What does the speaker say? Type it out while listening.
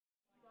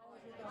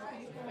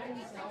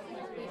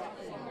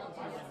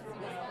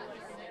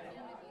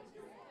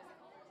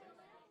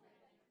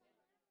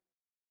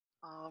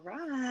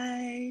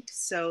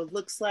So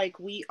looks like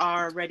we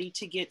are ready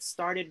to get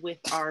started with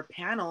our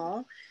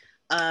panel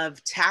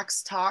of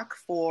tax talk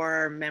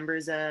for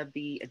members of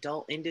the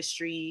adult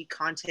industry,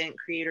 content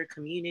creator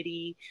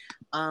community,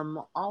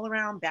 all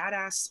around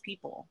badass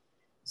people.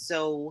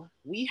 So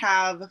we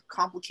have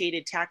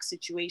complicated tax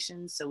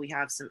situations, so we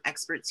have some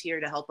experts here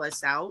to help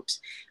us out.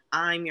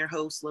 I'm your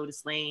host,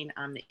 Lotus Lain.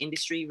 I'm the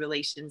industry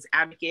relations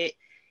advocate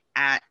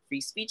at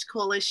Free Speech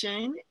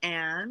Coalition,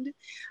 and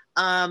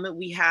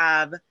we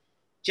have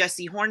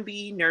Jessie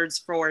Hornby,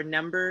 Nerds for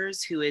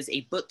Numbers, who is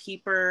a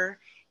bookkeeper,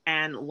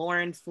 and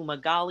Lauren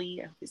Fumagalli,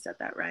 I hope I said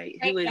that right,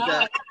 who is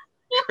a,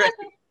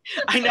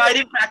 I know I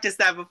didn't practice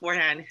that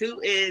beforehand,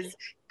 who is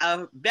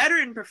a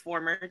veteran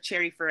performer,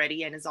 Cherry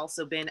Ferretti, and has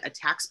also been a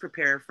tax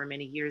preparer for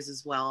many years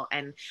as well,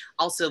 and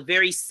also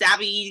very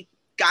savvy,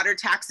 got her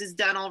taxes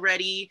done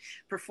already,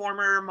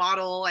 performer,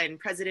 model, and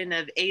president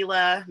of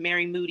AILAA,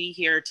 Mary Moody,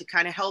 here to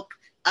kind of help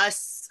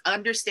us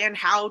understand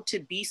how to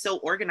be so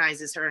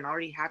organized as her and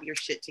already have your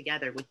shit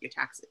together with your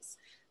taxes.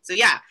 So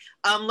yeah,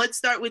 let's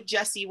start with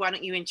Jessie. Why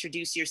don't you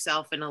introduce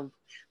yourself and a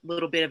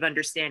little bit of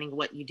understanding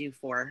what you do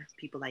for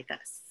people like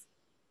us.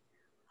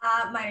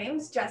 My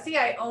name's Jessie.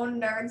 I own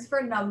Nerds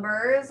for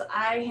Numbers.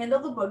 I handle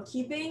the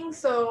bookkeeping.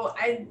 So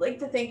I like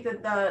to think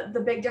that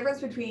the big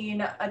difference between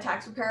a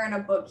tax preparer and a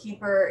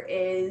bookkeeper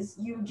is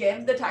you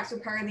give the tax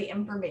preparer the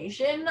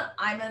information.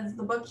 I, as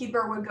the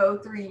bookkeeper, would go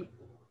through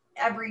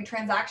every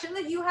transaction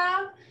that you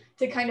have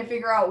to kind of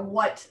figure out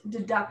what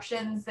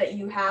deductions that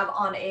you have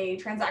on a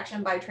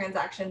transaction by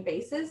transaction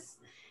basis,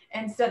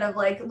 instead of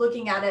like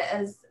looking at it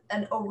as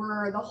an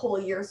over the whole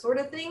year sort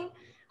of thing.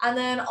 And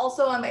then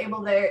also I'm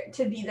able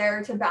to be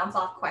there to bounce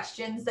off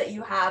questions that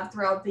you have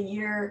throughout the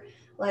year.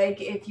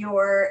 Like if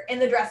you're in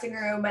the dressing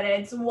room and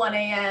it's 1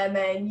 a.m.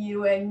 and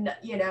you and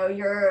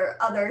your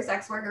other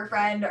sex worker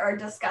friend are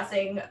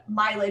discussing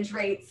mileage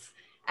rates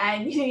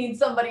and you need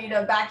somebody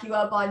to back you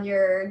up on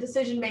your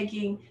decision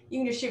making, you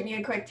can just shoot me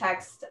a quick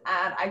text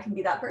and I can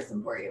be that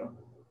person for you.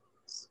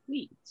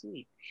 Sweet,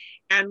 sweet.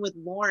 And with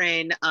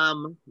Lauren,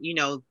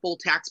 full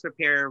tax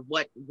preparer,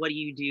 what do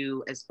you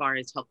do as far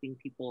as helping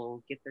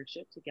people get their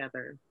shit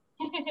together?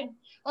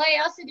 Well,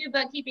 I also do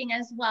bookkeeping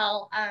as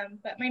well,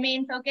 but my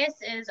main focus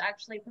is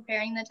actually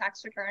preparing the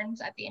tax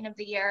returns at the end of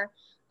the year.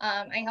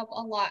 I help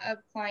a lot of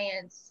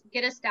clients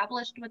get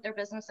established with their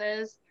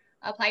businesses,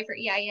 apply for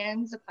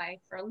EINs, apply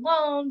for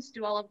loans,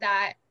 do all of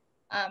that.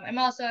 I'm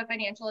also a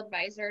financial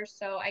advisor,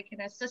 so I can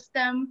assist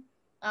them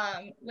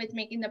with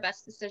making the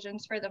best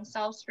decisions for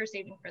themselves for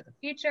saving for the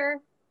future.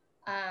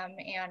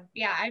 And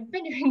yeah, I've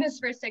been doing this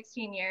for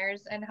 16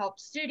 years and helped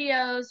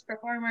studios,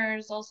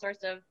 performers, all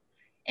sorts of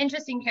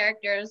interesting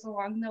characters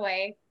along the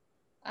way.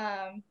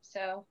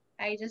 So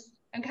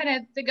I'm kind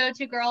of the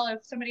go-to girl.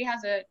 If somebody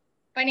has a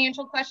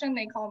financial question,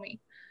 they call me.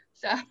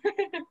 So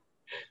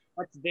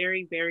that's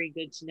very, very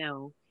good to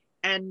know.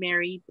 And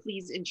Mary,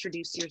 please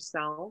introduce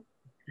yourself.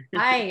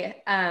 Hi,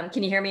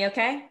 can you hear me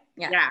okay?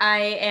 Yeah.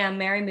 I am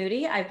Mary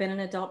Moody. I've been an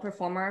adult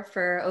performer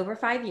for over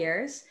 5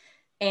 years.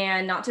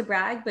 And not to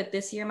brag, but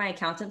this year my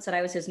accountant said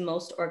I was his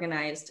most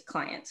organized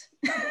client.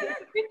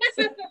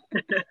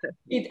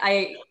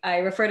 I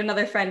referred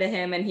another friend to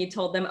him and he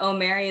told them, oh,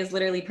 Mary is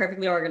literally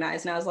perfectly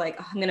organized. And I was like,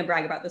 oh, I'm going to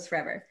brag about this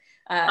forever.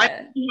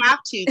 You have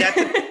to.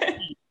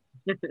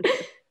 That's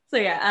So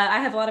yeah, I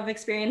have a lot of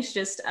experience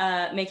just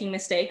making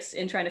mistakes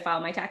in trying to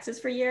file my taxes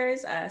for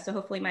years. So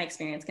hopefully my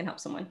experience can help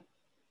someone.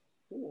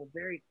 Cool,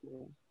 very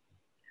cool.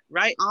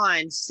 Right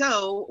on.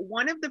 So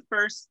one of the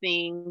first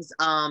things,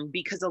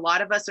 because a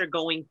lot of us are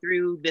going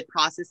through the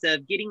process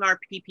of getting our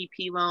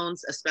PPP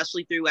loans,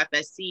 especially through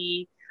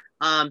FSC,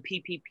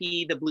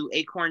 PPP, the Blue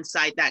Acorn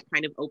site that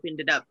kind of opened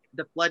it up,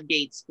 the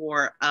floodgates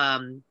for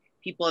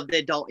people of the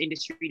adult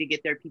industry to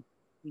get their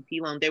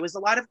PPP loan. There was a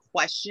lot of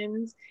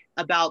questions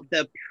about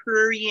the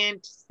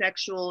prurient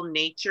sexual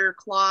nature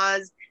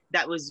clause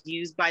that was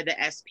used by the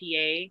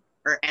SBA,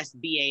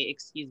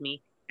 excuse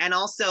me. And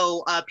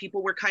also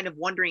people were kind of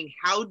wondering,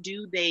 how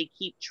do they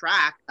keep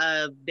track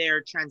of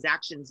their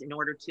transactions in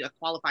order to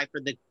qualify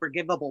for the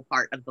forgivable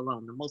part of the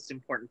loan, the most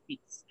important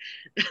piece.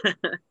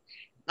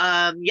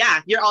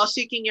 Yeah, you're all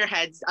shaking your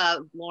heads.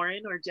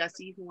 Lauren or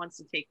Jessie, who wants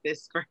to take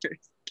this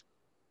first?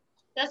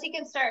 Jessie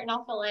can start and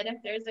I'll fill in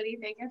if there's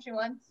anything if she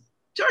wants.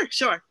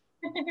 Sure.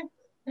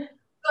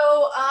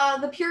 So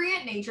the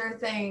prurient nature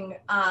thing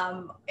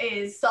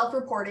is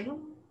self-reporting.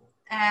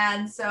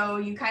 And so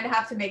you kind of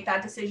have to make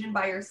that decision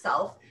by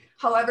yourself.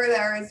 However,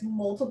 there is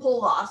multiple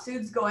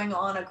lawsuits going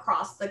on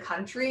across the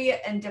country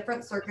and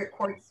different circuit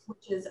courts,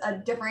 which is a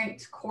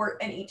different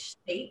court in each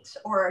state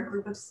or a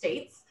group of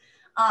states,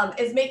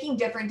 is making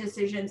different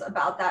decisions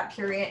about that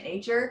prurient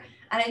nature.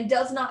 And it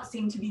does not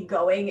seem to be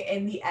going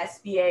in the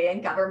SBA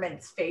and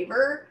government's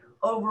favor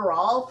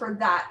overall for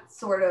that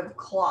sort of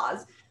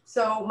clause.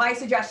 So my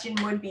suggestion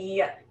would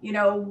be,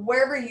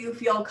 wherever you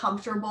feel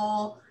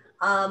comfortable.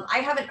 I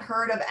haven't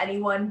heard of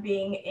anyone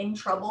being in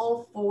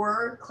trouble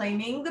for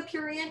claiming the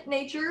prurient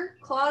nature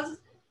clause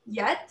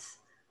yet.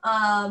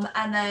 And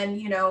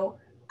then,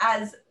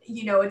 as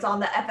you know, it's on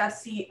the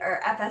FSC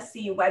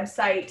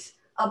website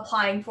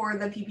applying for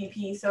the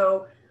PPP.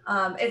 So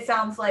it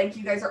sounds like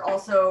you guys are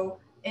also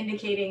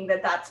indicating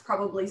that that's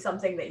probably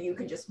something that you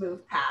could just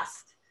move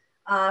past.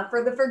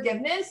 For the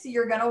forgiveness,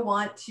 you're going to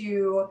want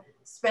to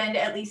spend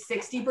at least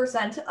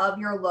 60% of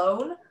your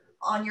loan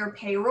on your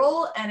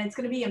payroll, and it's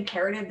going to be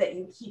imperative that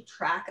you keep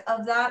track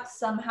of that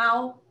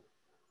somehow,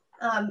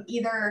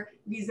 either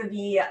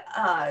vis-a-vis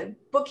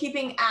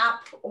bookkeeping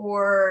app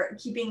or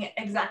keeping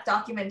exact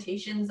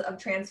documentations of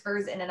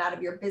transfers in and out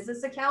of your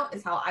business account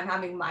is how I'm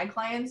having my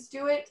clients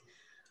do it.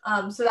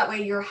 So that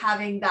way you're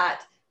having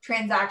that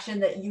transaction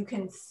that you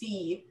can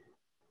see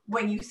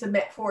when you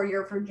submit for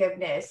your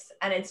forgiveness,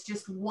 and it's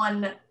just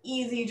one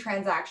easy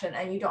transaction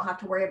and you don't have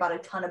to worry about a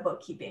ton of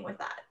bookkeeping with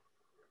that.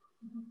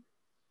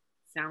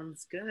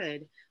 Sounds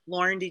good.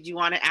 Lauren, did you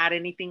want to add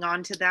anything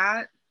on to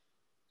that?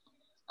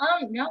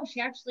 No, she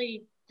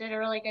actually did a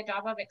really good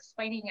job of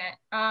explaining it.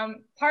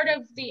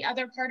 The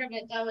other part of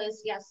it though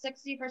is, yes,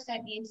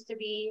 60% needs to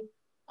be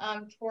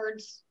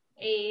towards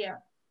a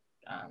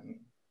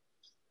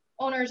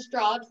owner's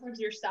draw towards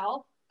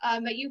yourself.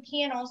 But you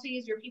can also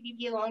use your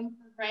PPP loan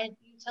for rent,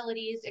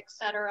 utilities,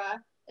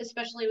 etc.,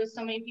 especially with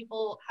so many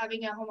people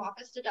having a home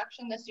office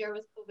deduction this year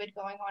with COVID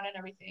going on and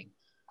everything.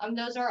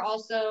 Those are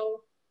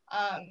also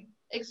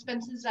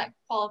expenses that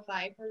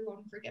qualify for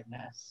loan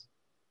forgiveness.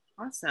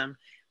 Awesome.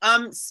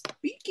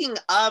 Speaking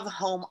of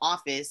home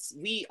office,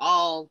 we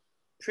all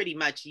pretty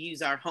much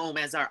use our home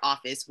as our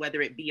office,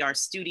 whether it be our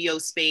studio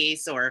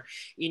space or,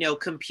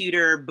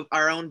 computer,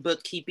 our own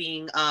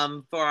bookkeeping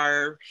for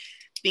our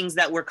things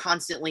that we're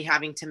constantly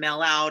having to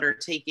mail out or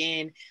take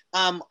in.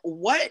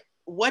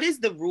 What is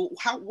the rule?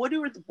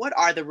 What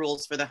are the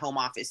rules for the home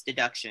office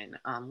deduction?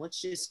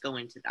 Let's just go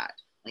into that.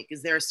 Like,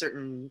 is there a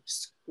certain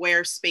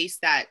square space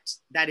that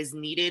is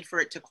needed for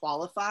it to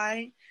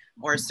qualify,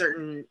 or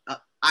certain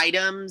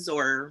items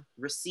or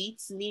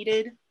receipts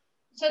needed?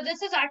 So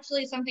this is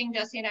actually something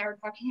Jessie and I were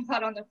talking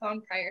about on the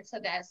phone prior to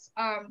this.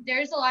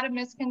 There's a lot of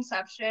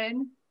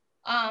misconception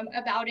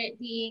about it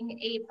being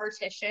a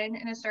partition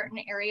in a certain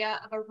area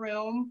of a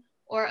room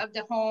or of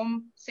the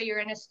home. Say you're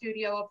in a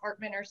studio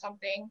apartment or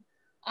something.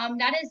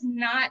 That is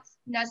not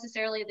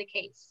necessarily the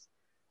case.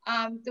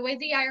 The way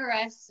the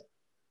IRS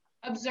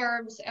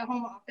observes a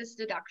home office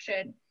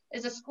deduction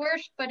is a square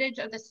footage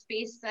of the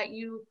space that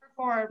you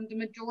perform the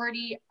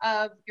majority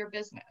of your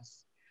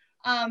business.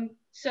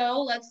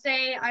 So let's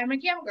say I'm a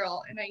cam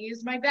girl and I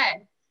use my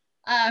bed.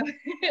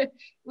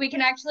 We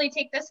can actually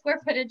take the square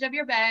footage of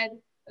your bed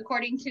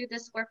according to the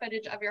square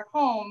footage of your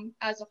home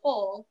as a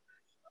whole.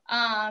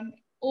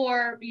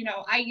 Or,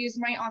 I use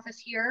my office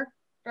here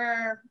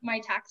for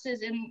my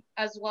taxes and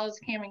as well as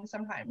camming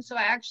sometimes. So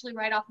I actually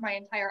write off my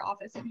entire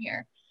office in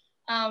here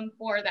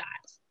for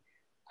that.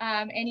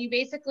 And you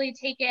basically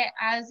take it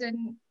as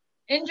an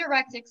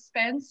indirect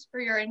expense for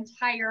your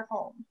entire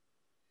home.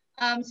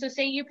 So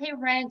say you pay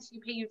rent,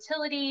 you pay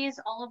utilities,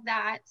 all of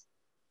that.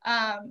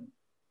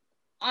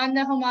 On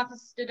the home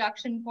office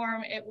deduction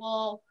form, it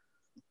will,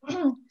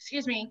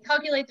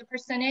 calculate the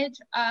percentage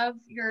of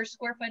your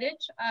square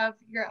footage of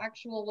your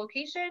actual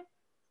location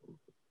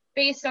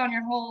based on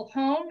your whole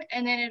home,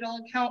 and then it'll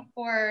account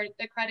for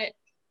the credit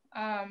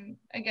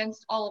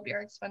against all of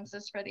your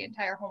expenses for the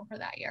entire home for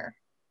that year.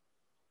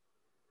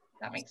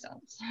 That makes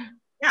sense.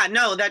 Yeah,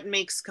 no, that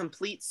makes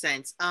complete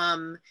sense.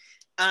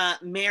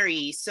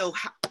 Mary, so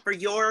for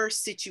your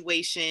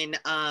situation,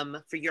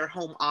 for your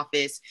home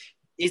office,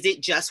 is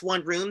it just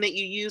one room that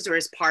you use, or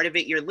is part of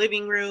it your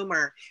living room,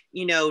 or,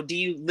 do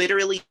you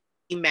literally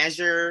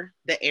measure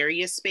the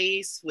area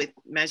space with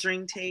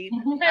measuring tape?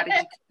 How did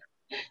you...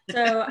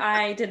 So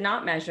I did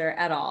not measure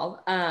at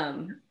all.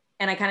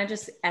 And I kind of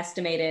just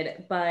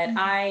estimated, but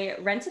I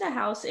rented a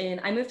house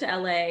I moved to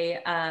LA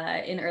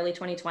in early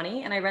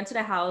 2020, and I rented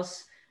a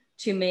house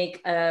to make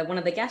one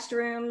of the guest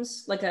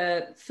rooms, like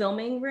a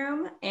filming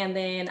room. And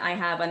then I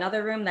have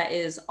another room that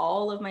is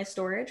all of my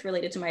storage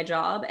related to my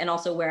job, and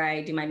also where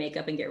I do my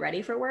makeup and get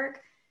ready for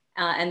work.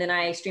 And then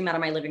I stream out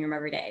of my living room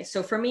every day.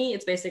 So for me,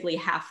 it's basically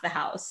half the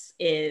house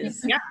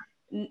is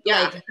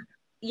like,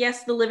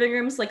 yes, the living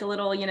room's like a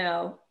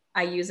little,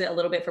 I use it a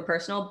little bit for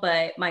personal,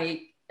 but my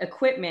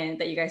equipment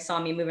that you guys saw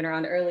me moving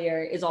around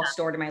earlier is all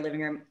stored in my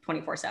living room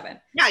 24/7.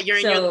 Yeah, you're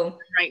in your living room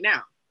right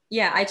now.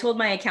 Yeah, I told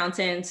my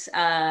accountant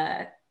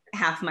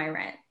half my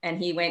rent, and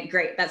he went,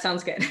 great, that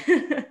sounds good.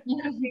 Sounds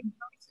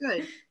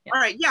good. Yeah. All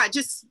right, yeah,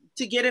 just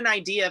to get an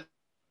idea of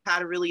how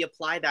to really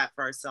apply that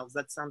for ourselves.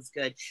 That sounds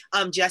good.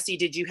 Jessie,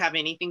 did you have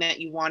anything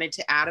that you wanted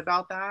to add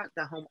about that,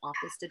 the home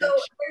office deduction?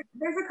 So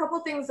there's a couple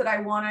things that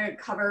I want to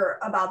cover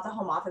about the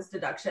home office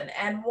deduction.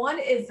 And one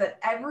is that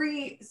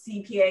every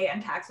CPA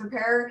and tax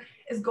preparer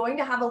is going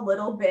to have a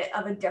little bit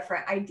of a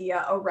different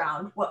idea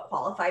around what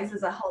qualifies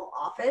as a home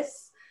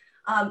office.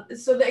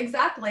 So the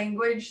exact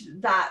language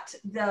that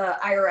the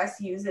IRS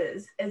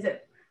uses is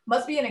it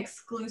must be an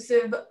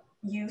exclusive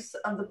use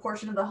of the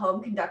portion of the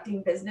home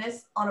conducting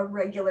business on a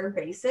regular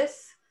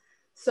basis.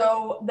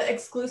 So the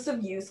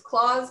exclusive use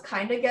clause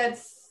kind of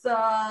gets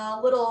a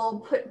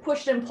little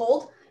pushed and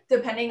pulled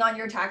depending on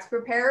your tax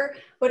preparer.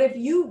 But if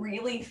you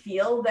really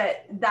feel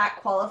that that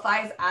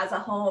qualifies as a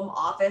home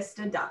office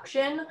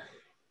deduction,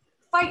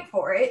 fight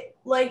for it.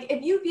 Like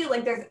if you feel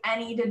like there's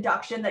any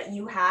deduction that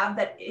you have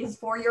that is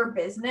for your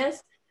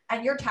business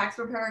and your tax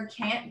preparer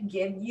can't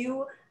give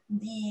you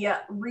the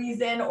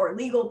reason or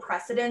legal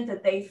precedent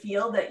that they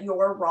feel that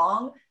you're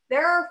wrong,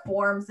 there are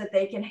forms that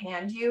they can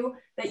hand you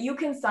that you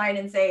can sign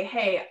and say,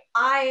 hey,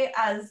 I,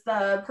 as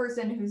the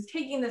person who's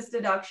taking this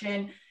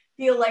deduction,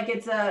 feel like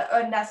it's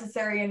a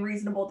necessary and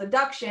reasonable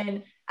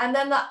deduction. And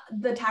then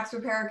the tax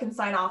preparer can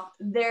sign off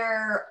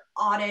their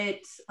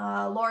audit.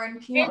 Lauren,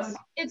 can you?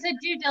 It's a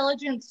due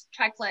diligence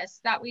checklist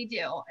that we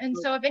do. And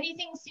so if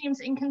anything seems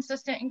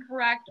inconsistent,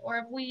 incorrect, or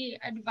if we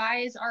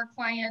advise our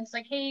clients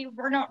like, hey,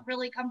 we're not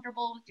really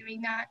comfortable with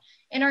doing that,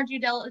 in our due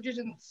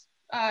diligence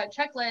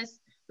checklist,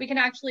 we can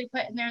actually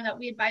put in there that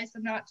we advise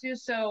them not to,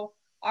 so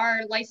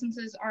our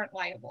licenses aren't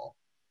liable.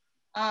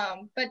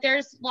 But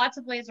there's lots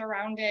of ways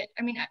around it.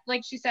 I mean,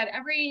 like she said,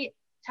 every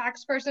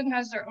tax person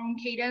has their own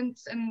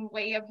cadence and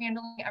way of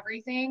handling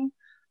everything.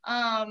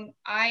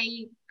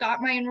 I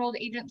got my enrolled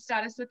agent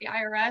status with the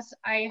IRS.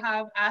 I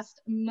have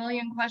asked a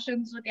million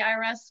questions with the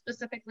IRS,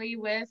 specifically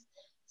with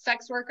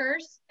sex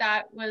workers.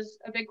 That was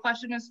a big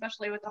question,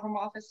 especially with the home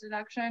office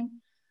deduction.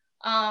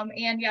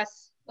 And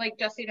yes, like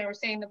Jessie and I were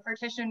saying, the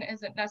partition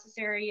isn't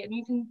necessary, and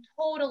you can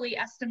totally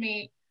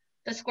estimate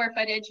the square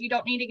footage. You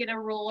don't need to get a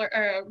ruler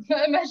or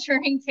a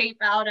measuring tape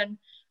out and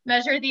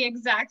measure the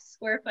exact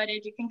square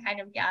footage. You can kind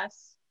of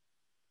guess.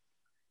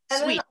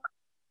 Sweet.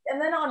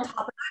 And then on top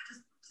of that,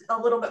 just a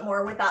little bit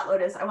more with that,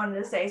 Lotus, I wanted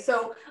to say,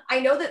 so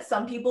I know that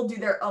some people do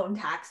their own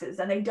taxes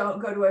and they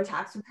don't go to a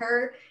tax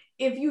preparer.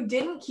 If you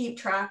didn't keep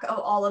track of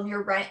all of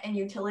your rent and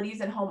utilities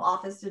and home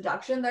office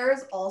deduction, there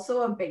is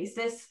also a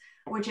basis,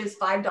 which is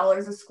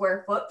 $5 a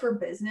square foot for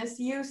business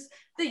use,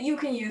 that you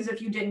can use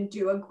if you didn't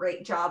do a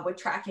great job with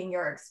tracking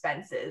your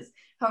expenses.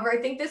 However,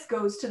 I think this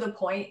goes to the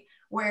point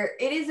where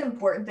it is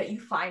important that you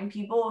find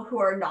people who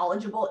are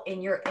knowledgeable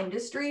in your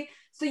industry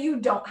so you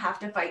don't have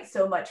to fight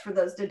so much for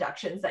those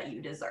deductions that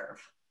you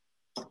deserve.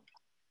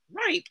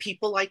 Right,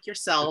 people like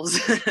yourselves,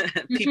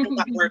 people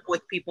that work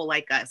with people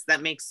like us.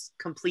 That makes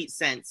complete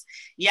sense.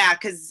 Yeah,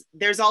 because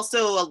there's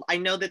also, I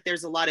know that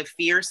there's a lot of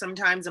fear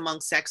sometimes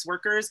among sex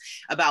workers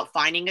about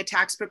finding a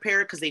tax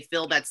preparer because they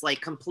feel that's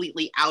like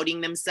completely outing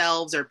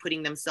themselves or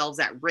putting themselves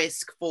at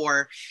risk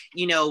for,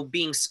 you know,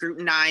 being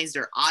scrutinized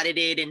or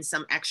audited in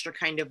some extra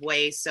kind of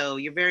way. So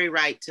you're very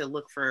right to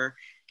look for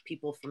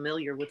people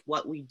familiar with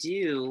what we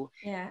do.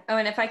 Yeah. Oh,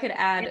 and if I could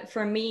add,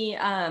 for me,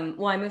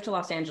 well, I moved to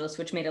Los Angeles,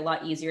 which made it a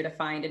lot easier to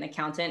find an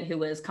accountant who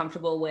was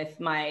comfortable with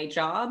my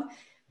job.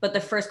 But the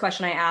first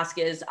question I ask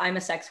is, I'm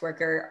a sex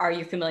worker. Are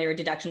you familiar with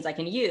deductions I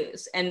can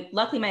use? And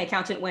luckily my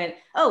accountant went,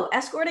 oh,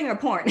 escorting or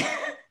porn?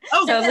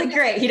 Oh, so I was like,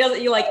 great. He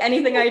doesn't, you like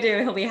anything I do,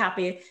 he'll be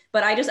happy.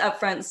 But I just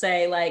upfront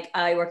say like,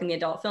 I work in the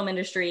adult film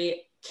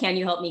industry. Can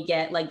you help me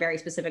get like very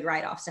specific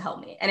write-offs to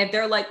help me? And if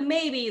they're like,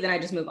 maybe, then I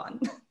just move on.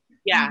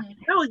 Yeah,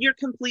 no, you're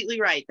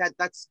completely right.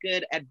 That's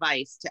good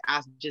advice to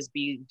ask, just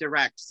be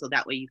direct. So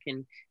that way you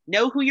can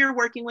know who you're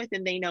working with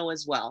and they know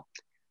as well.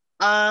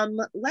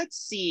 Let's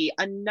see.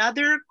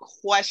 Another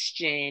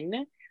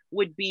question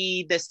would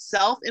be the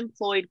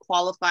self-employed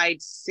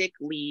qualified sick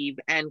leave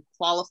and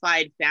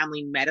qualified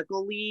family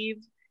medical leave.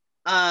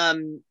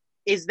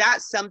 Is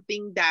that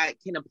something that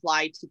can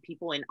apply to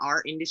people in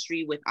our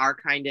industry with our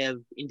kind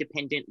of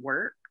independent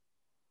work?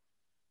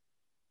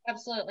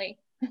 Absolutely.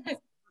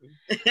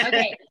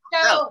 Okay,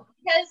 so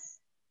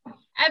because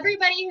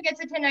everybody who gets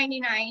a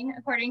 1099,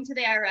 according to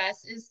the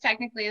IRS, is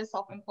technically a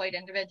self-employed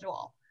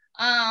individual.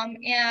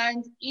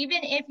 And even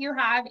if you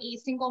have a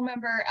single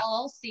member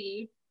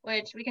LLC,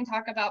 which we can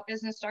talk about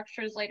business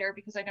structures later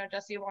because I know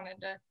Jessie wanted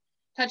to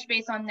touch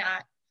base on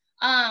that.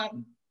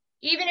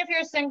 Even if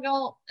you're a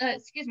single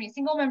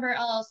member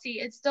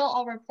LLC, it's still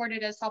all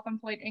reported as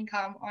self-employed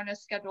income on a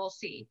Schedule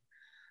C.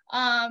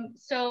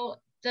 So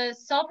the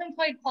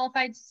self-employed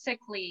qualified sick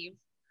leave,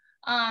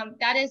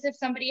 that is if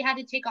somebody had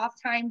to take off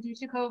time due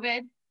to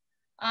COVID,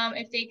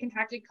 if they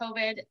contracted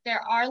COVID.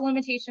 There are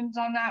limitations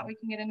on that. We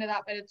can get into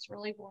that, but it's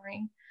really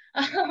boring.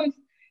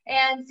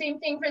 And same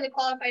thing for the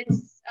qualified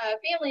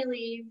family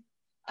leave.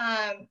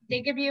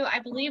 They give you, I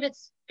believe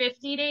it's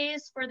 50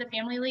 days for the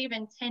family leave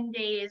and 10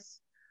 days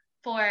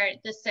for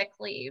the sick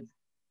leave.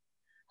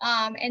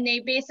 And they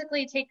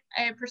basically take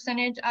a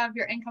percentage of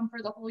your income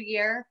for the whole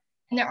year.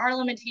 And there are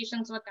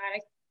limitations with that. I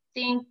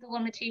think the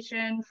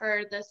limitation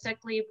for the sick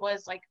leave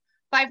was like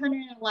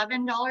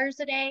 $511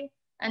 a day.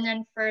 And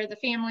then for the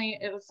family,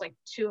 it was like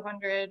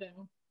 $260,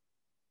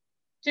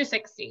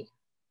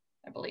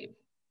 I believe.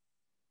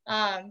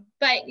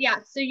 But yeah,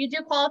 so you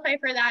do qualify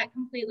for that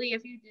completely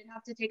if you did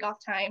have to take off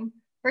time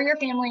for your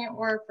family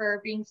or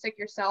for being sick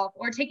yourself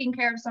or taking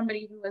care of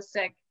somebody who was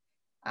sick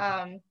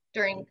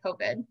during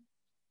COVID.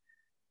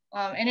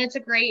 And it's a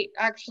great,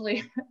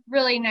 actually,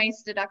 really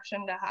nice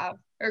deduction to have,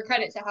 or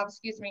credit to have,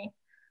 excuse me,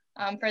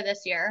 for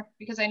this year,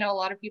 because I know a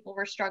lot of people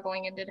were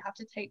struggling and did have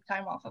to take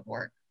time off of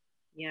work.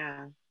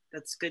 Yeah,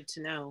 That's good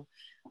to know.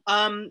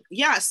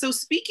 Yeah, so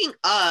speaking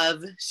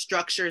of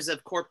structures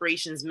of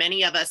corporations,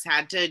 many of us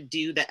had to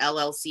do the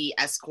LLC,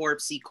 S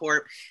Corp, C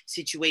Corp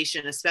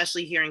situation,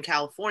 especially here in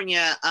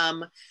California.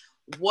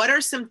 What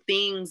are some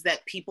things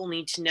that people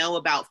need to know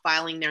about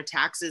filing their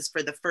taxes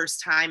for the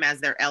first time as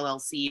their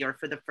LLC or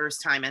for the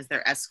first time as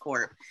their S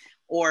Corp?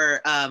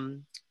 Or,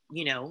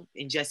 you know,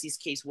 in Jessie's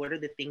case, what are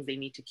the things they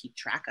need to keep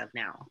track of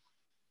now?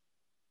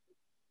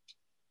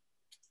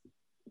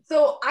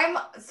 So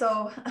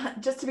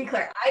just to be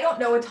clear, I don't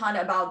know a ton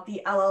about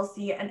the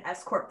LLC and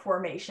S Corp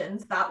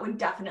formations. That would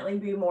definitely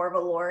be more of a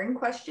Lauren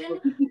question.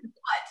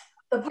 But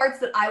the parts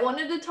that I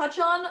wanted to touch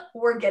on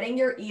were getting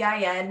your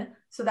EIN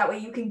so that way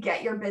you can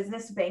get your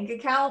business bank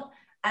account,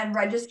 and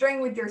registering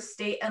with your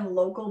state and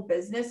local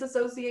business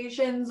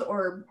associations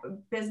or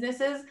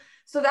businesses.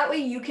 So that way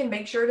you can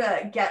make sure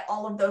to get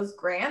all of those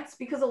grants,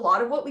 because a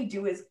lot of what we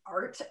do is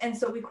art. And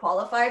so we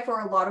qualify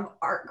for a lot of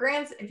art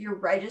grants if you're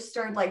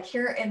registered. Like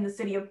here in the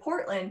city of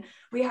Portland,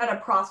 we had a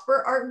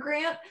Prosper Art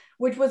Grant,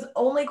 which was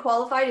only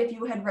qualified if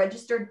you had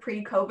registered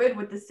pre-COVID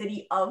with the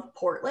city of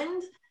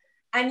Portland.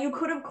 And you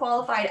could have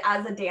qualified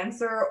as a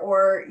dancer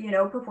or, you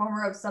know,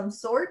 performer of some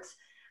sort.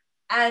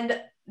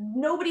 And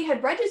nobody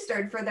had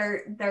registered for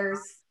their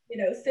you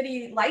know,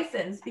 city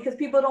license, because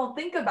people don't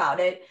think about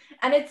it.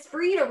 And it's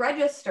free to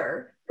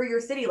register for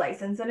your city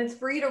license, and it's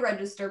free to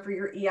register for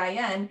your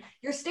EIN.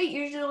 Your state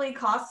usually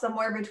costs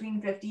somewhere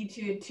between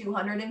 $50 to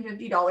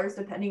 $250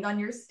 depending on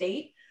your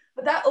state.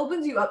 But that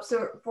opens you up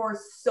for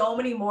so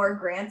many more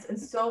grants and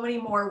so many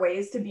more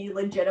ways to be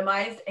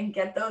legitimized and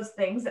get those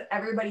things that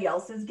everybody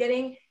else is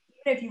getting,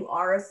 even if you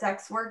are a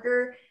sex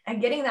worker.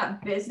 And getting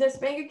that business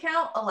bank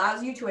account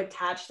allows you to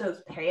attach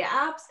those pay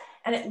apps,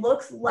 and it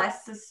looks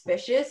less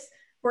suspicious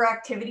for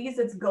activities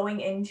that's going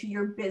into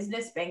your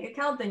business bank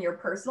account than your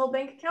personal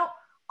bank account.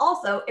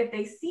 Also, if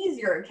they seize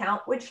your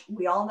account, which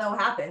we all know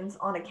happens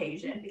on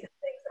occasion because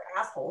things are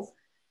assholes,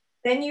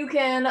 then you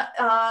can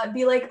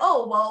be like,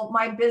 oh, well,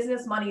 my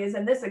business money is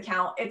in this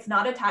account. It's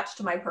not attached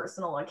to my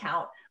personal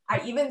account.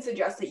 I even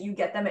suggest that you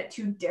get them at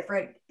 2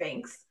 different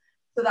banks.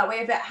 So that way,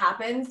 if it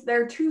happens,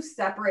 they're 2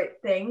 separate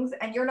things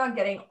and you're not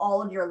getting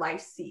all of your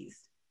life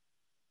seized,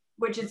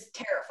 which is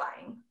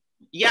terrifying.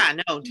 Yeah,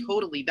 no,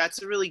 totally.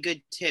 That's a really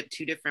good tip.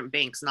 2 different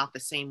banks, not the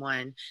same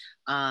one.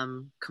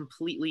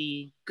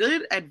 Completely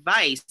good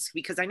advice,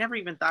 because I never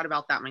even thought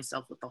about that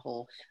myself with the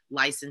whole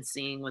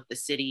licensing with the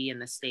city and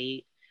the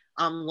state.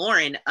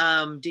 Lauren,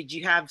 did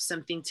you have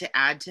something to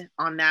add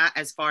on that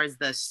as far as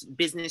the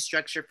business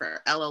structure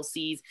for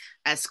LLCs,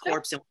 S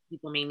Corps, and what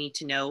people may need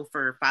to know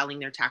for filing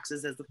their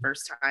taxes as the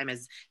first time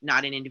as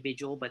not an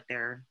individual, but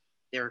their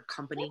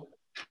company?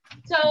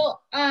 So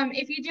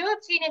if you do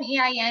obtain an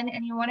EIN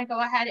and you want to go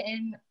ahead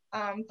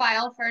and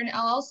file for an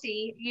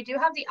LLC, you do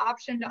have the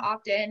option to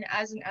opt in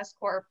as an S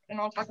Corp, and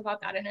I'll talk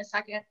about that in a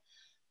second.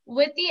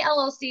 With the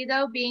LLC,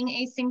 though, being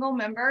a single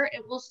member,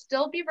 it will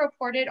still be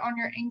reported on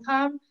your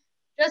income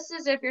just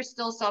as if you're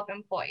still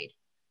self-employed.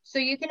 So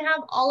you can have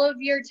all of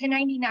your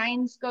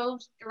 1099s go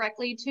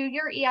directly to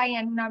your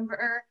EIN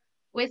number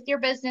with your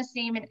business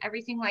name and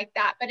everything like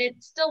that, but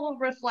it still will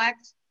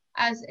reflect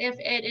as if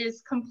it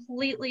is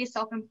completely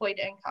self-employed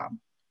income.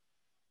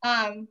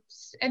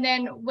 And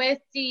then with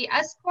the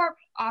S Corp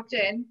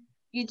opt-in,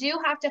 you do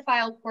have to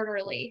file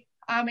quarterly,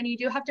 and you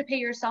do have to pay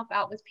yourself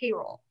out with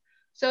payroll.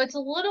 So it's a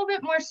little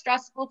bit more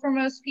stressful for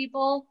most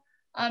people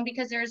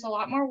because there's a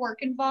lot more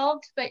work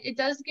involved, but it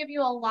does give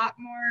you a lot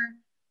more,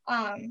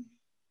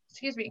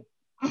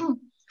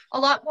 a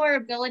lot more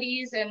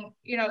abilities, and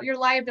you know, your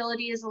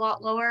liability is a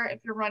lot lower if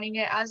you're running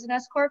it as an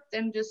S Corp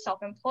than just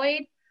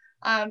self-employed.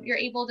 You're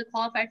able to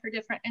qualify for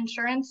different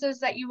insurances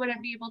that you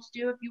wouldn't be able to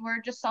do if you were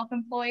just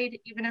self-employed,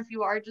 even if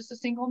you are just a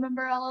single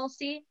member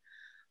LLC.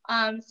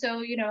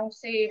 So, you know,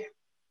 say,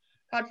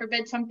 God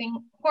forbid,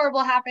 something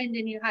horrible happened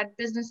and you had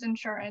business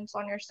insurance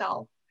on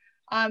yourself.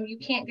 You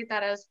can't get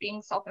that as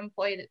being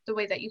self-employed the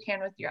way that you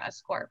can with your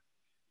S Corp.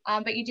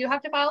 But you do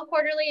have to file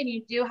quarterly, and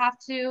you do have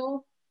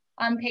to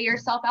pay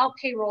yourself out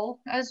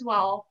payroll as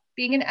well,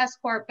 being an S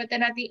Corp. But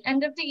then at the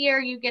end of the year,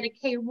 you get a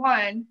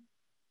K-1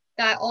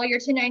 that all your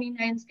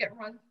 1099s get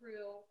run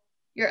through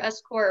your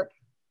S Corp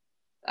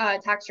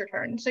tax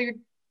return. So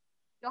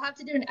you'll have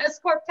to do an S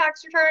Corp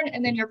tax return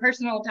and then your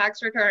personal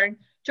tax return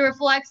to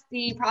reflect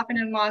the profit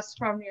and loss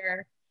from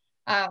your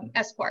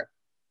S Corp.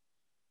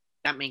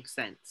 That makes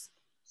sense.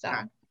 So.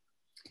 Yeah.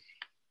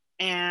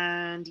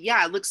 And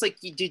yeah, it looks like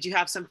did you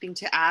have something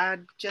to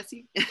add,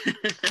 Jessie?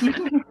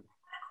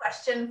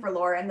 Question for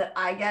Lauren that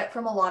I get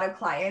from a lot of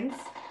clients.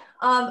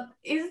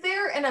 Is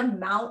there an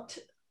amount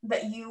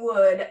that you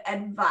would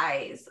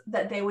advise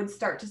that they would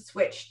start to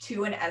switch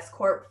to an S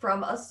Corp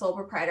from a sole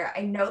proprietor?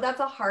 I know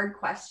that's a hard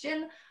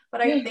question, but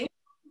I think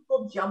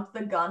people jump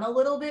the gun a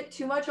little bit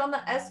too much on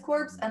the S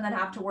Corps and then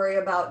have to worry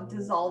about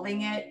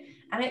dissolving it.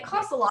 And it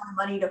costs a lot of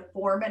money to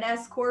form an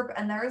S Corp,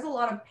 and there is a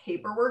lot of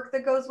paperwork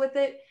that goes with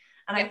it.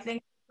 And I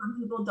think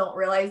some people don't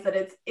realize that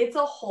it's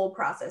a whole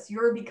process.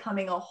 You're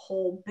becoming a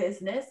whole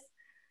business.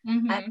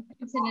 Mm-hmm.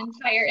 It's an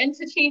entire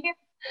entity.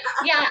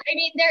 Yeah, I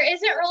mean, there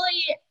isn't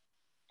really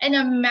an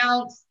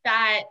amount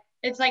that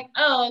it's like,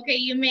 oh, okay,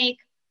 you make,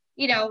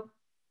 you know,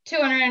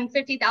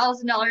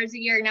 $250,000 a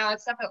year. Now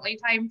it's definitely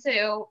time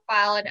to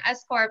file an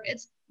S Corp.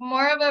 It's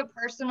more of a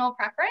personal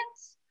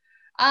preference.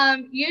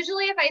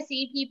 Usually if I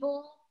see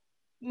people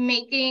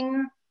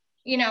making,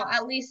 you know,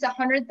 at least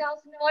 $100,000,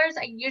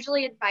 I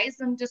usually advise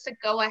them just to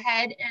go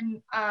ahead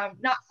and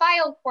not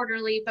file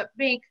quarterly, but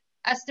make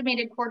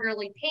estimated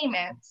quarterly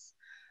payments.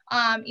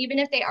 Even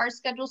if they are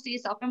Schedule C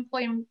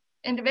self-employed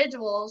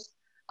individuals,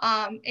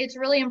 it's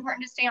really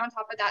important to stay on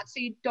top of that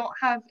so you don't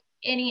have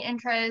any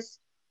interest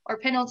or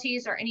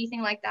penalties or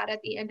anything like that at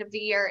the end of the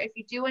year if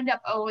you do end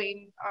up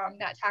owing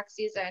that tax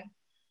season.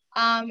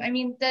 I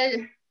mean,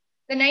 the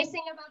nice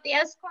thing about the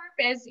S Corp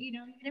is, you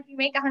know, even if you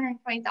make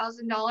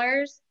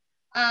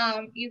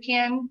 $120,000, you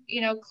can,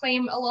 you know,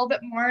 claim a little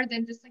bit more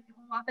than just like the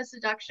home office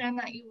deduction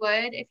that you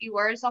would if you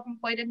were a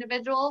self-employed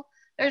individual.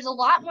 There's a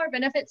lot more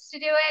benefits to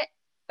do it,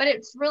 but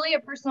it's really a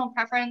personal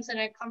preference and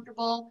a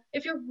comfortable,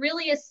 if you're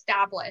really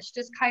established,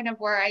 is kind of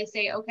where I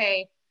say,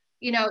 okay,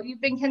 you know,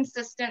 you've been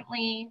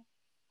consistently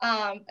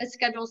a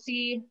Schedule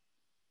C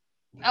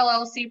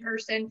LLC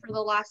person for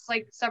the last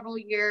like several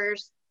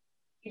years.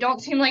 You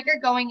don't seem like you're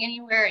going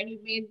anywhere, and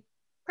you've made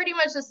pretty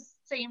much the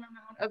same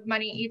amount of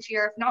money each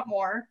year, if not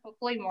more,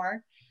 hopefully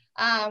more.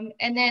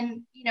 And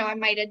then, you know, I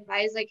might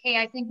advise like,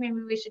 hey, I think maybe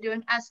we should do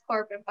an S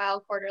Corp and file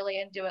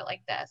quarterly and do it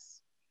like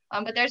this.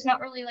 But there's not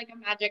really like a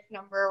magic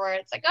number where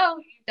it's like, oh,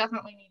 you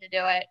definitely need to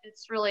do it.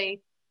 It's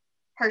really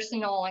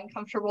personal and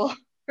comfortable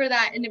for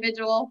that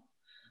individual.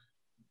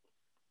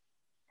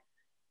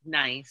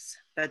 Nice.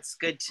 That's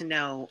good to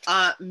know.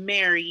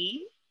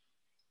 Mary,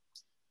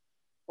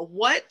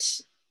 what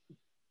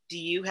do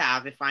you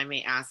have, if I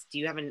may ask? Do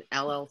you have an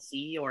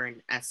LLC or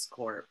an S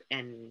Corp?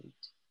 And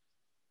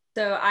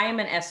so I am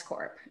an S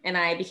Corp, and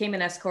I became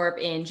an S Corp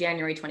in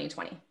January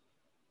 2020.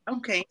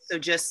 Okay, so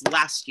just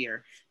last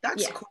year.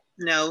 That's cool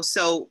to know.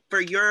 So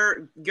for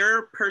your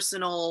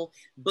personal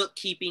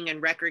bookkeeping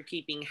and record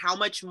keeping, how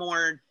much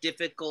more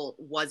difficult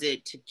was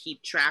it to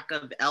keep track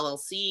of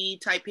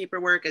LLC type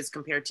paperwork as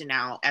compared to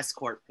now S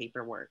Corp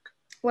paperwork?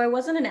 Well, I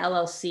wasn't an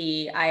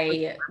LLC.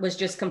 I was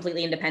just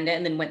completely independent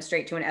and then went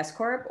straight to an S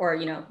Corp, or,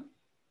 you know,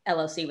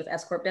 LLC with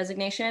S Corp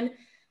designation.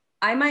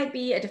 I might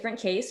be a different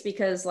case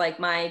because like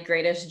my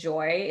greatest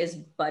joy is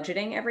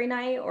budgeting every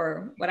night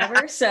or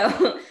whatever.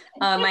 So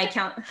I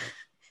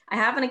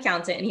have an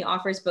accountant and he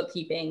offers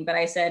bookkeeping, but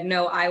I said,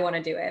 no, I want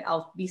to do it.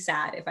 I'll be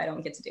sad if I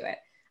don't get to do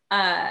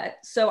it.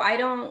 So I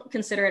don't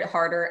consider it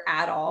harder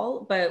at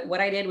all. But what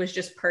I did was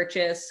just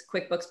purchase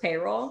QuickBooks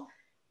Payroll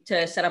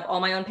to set up all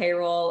my own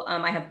payroll.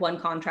 I have one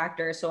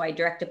contractor, so I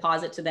direct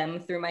deposit to them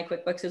through my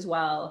QuickBooks as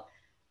well.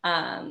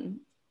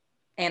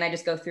 And I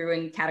just go through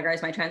and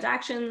categorize my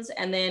transactions.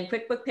 And then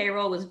QuickBooks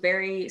Payroll was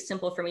very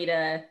simple for me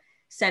to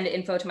send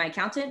info to my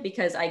accountant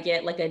because I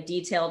get like a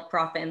detailed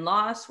profit and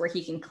loss where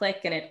he can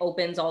click and it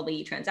opens all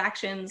the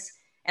transactions.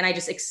 And I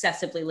just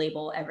excessively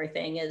label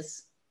everything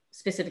as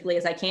specifically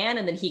as I can.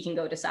 And then he can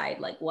go decide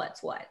like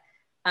what's what.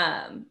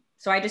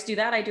 So I just do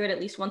that. I do it at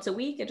least once a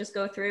week. I just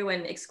go through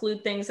and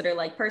exclude things that are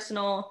like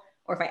personal,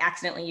 or if I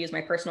accidentally use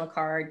my personal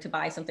card to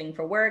buy something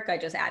for work, I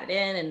just add it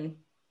in, and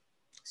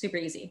super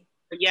easy.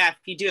 But yeah, if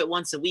you do it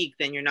once a week,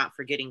 then you're not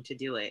forgetting to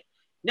do it.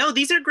 No,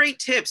 these are great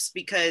tips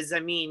because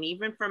I mean,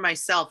 even for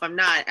myself, I'm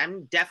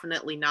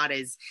definitely not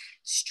as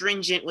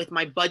stringent with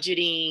my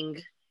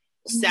budgeting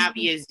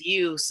savvy as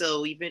you.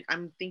 So even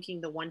I'm thinking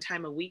the one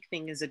time a week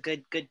thing is a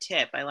good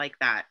tip. I like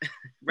that.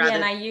 Yeah,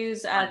 and I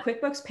use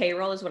QuickBooks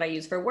Payroll is what I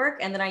use for work.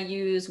 And then I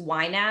use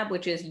YNAB,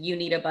 which is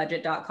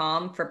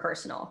youneedabudget.com for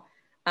personal.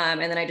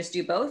 And then I just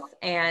do both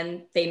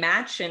and they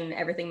match and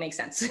everything makes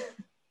sense.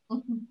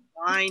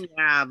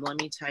 YNAB, let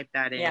me type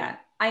that in. Yeah,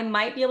 I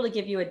might be able to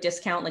give you a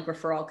discount like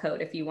referral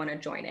code if you want to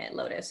join it,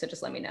 Lotus. So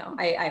just let me know.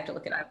 I have to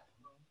look it up.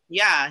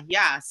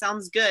 Yeah,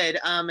 sounds good.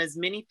 As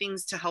many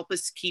things to help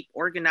us keep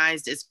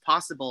organized as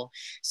possible.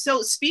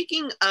 So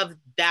speaking of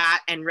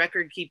that and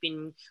record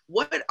keeping,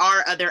 what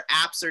are other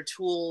apps or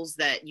tools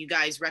that you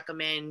guys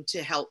recommend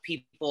to help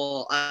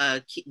people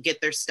get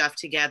their stuff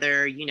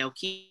together, you know,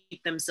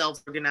 keep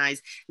themselves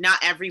organized? Not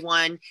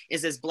everyone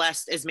is as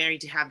blessed as Mary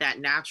to have that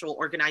natural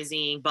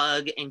organizing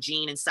bug and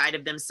gene inside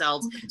of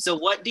themselves. So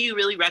what do you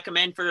really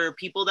recommend for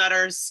people that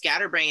are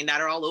scatterbrained, that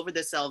are all over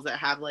themselves, that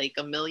have like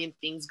a million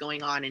things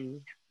going on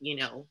and, you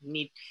know,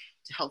 need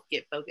to help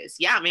get focused?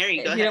 Yeah, Mary,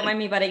 go ahead. If you don't mind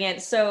me butting in.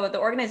 So the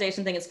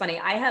organization thing is funny.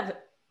 I have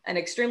an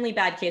extremely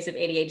bad case of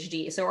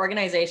ADHD. So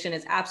organization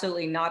is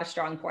absolutely not a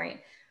strong point,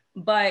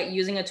 but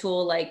using a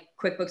tool like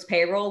QuickBooks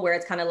Payroll, where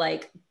it's kind of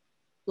like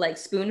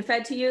spoon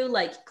fed to you,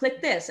 like click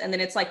this. And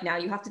then it's like, now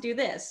you have to do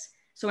this.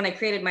 So when I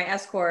created my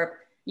S Corp,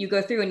 you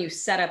go through and you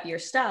set up your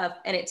stuff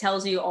and it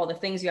tells you all the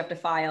things you have to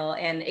file.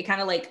 And it kind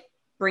of like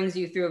brings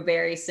you through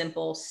very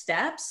simple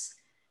steps.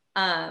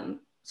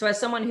 So as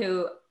someone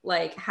who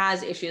like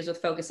has issues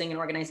with focusing and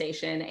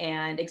organization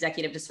and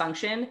executive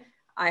dysfunction,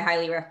 I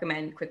highly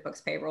recommend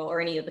QuickBooks Payroll or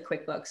any of the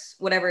QuickBooks,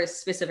 whatever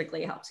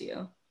specifically helps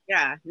you.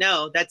 Yeah,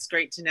 no, that's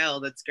great to know.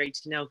 That's great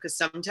to know. Because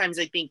sometimes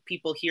I think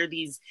people hear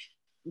these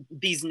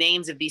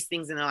names of these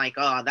things and they're like,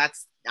 oh,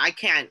 that's I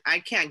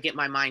can't get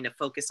my mind to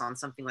focus on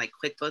something like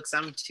QuickBooks.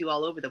 I'm too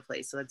all over the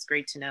place. So that's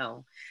great to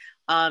know.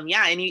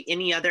 Yeah,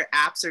 any other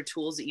apps or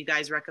tools that you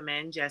guys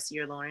recommend, Jessie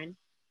or Lauren?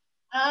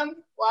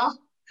 Well,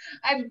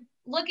 I'm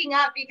looking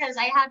up because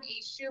I have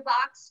a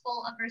shoebox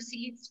full of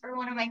receipts for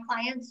one of my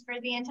clients for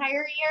the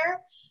entire year,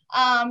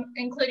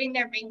 including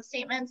their bank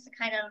statements to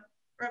kind of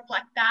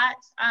reflect that.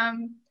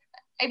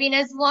 I mean,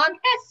 as long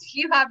as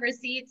you have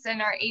receipts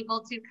and are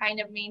able to kind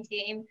of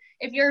maintain,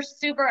 if you're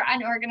super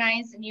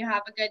unorganized and you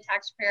have a good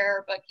tax preparer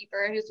or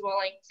bookkeeper who's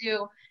willing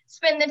to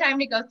spend the time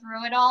to go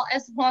through it all,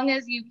 as long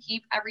as you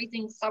keep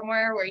everything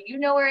somewhere where you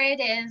know where it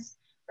is,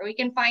 where we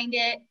can find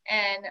it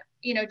and,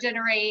 you know,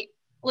 generate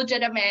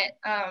legitimate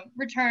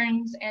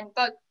returns and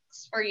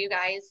books for you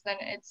guys, then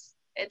it's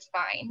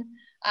fine.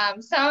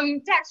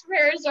 Some tax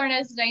preparers aren't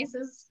as nice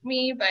as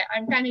me, but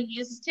I'm kind of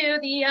used to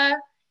the,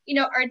 you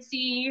know,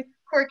 artsy,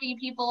 quirky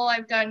people.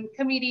 I've done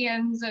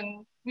comedians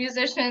and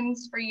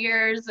musicians for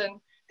years, and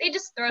they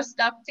just throw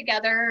stuff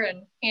together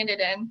and hand it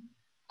in.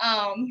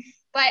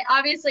 But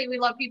obviously we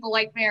love people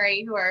like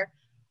Mary who are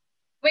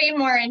way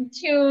more in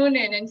tune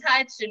and in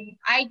touch, and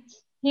I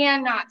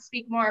cannot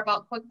speak more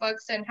about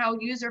QuickBooks and how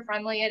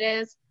user-friendly it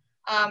is.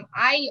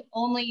 I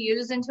only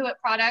use Intuit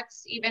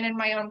products, even in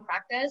my own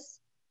practice.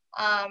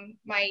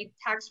 My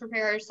tax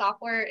preparer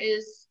software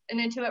is an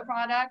Intuit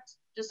product,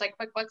 just like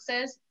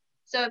QuickBooks is.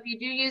 So if you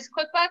do use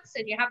QuickBooks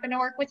and you happen to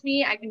work with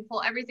me, I can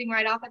pull everything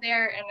right off of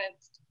there, and it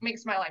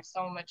makes my life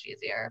so much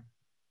easier.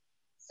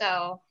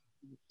 So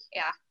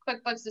yeah,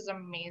 QuickBooks is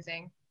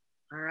amazing.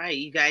 All right,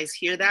 you guys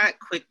hear that?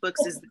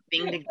 QuickBooks is the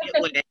thing to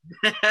get with.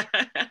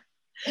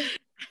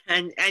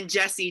 And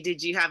Jessie,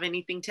 did you have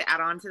anything to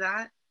add on to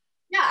that?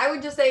 Yeah, I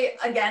would just say,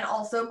 again,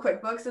 also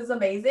QuickBooks is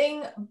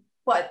amazing,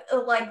 but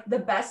like the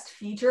best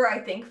feature I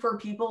think for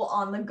people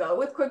on the go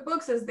with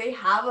QuickBooks is they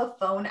have a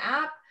phone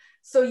app.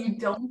 So you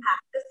don't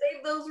have to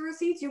save those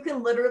receipts. You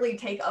can literally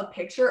take a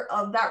picture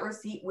of that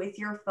receipt with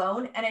your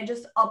phone and it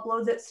just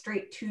uploads it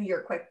straight to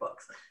your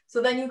QuickBooks.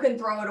 So then you can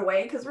throw it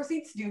away because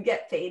receipts do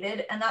get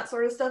faded and that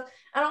sort of stuff.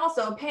 And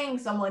also paying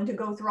someone to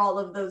go through all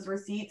of those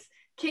receipts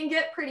can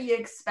get pretty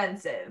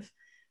expensive.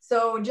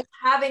 So just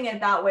having it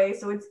that way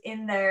so it's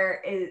in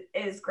there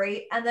is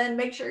great. And then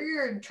make sure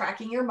you're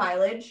tracking your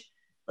mileage.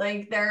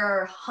 Like there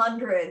are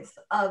hundreds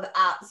of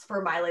apps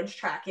for mileage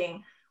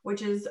tracking,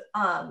 which is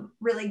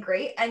really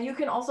great. And you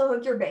can also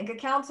hook your bank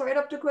accounts right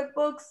up to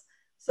QuickBooks.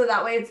 So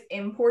that way it's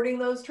importing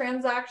those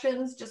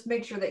transactions. Just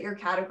make sure that you're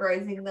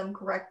categorizing them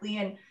correctly.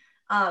 And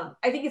I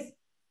think it's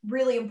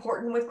really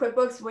important with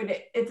QuickBooks when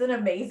it's an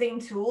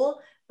amazing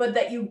tool, but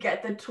that you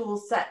get the tool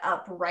set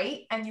up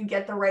right and you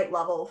get the right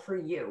level for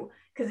you.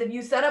 Because if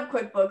you set up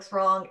QuickBooks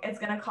wrong, it's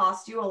going to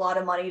cost you a lot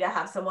of money to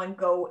have someone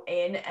go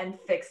in and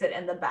fix it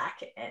in the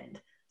back end.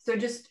 So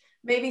just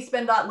maybe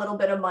spend that little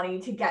bit of money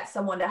to get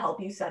someone to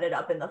help you set it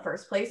up in the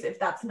first place if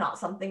that's not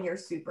something you're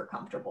super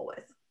comfortable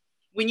with.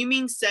 When you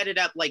mean set it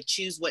up, like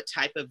choose what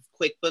type of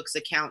QuickBooks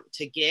account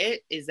to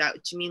get, is that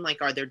what you mean?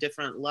 Like, are there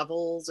different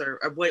levels or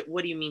what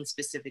do you mean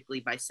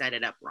specifically by set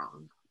it up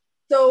wrong?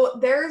 So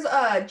there's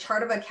a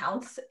chart of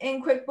accounts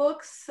in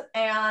QuickBooks,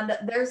 and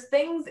there's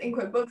things in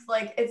QuickBooks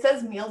like it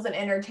says meals and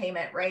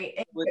entertainment, right?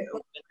 In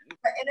QuickBooks,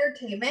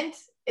 entertainment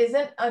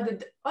isn't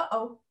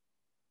uh-oh,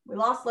 we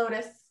lost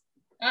Lotus.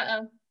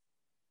 Uh-oh.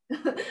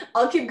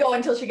 I'll keep going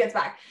until she gets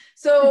back.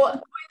 So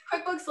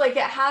with QuickBooks, like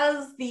it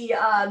has the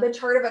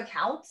chart of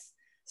accounts.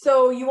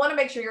 So you want to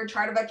make sure your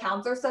chart of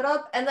accounts are set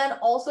up. And then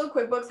also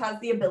QuickBooks has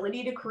the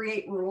ability to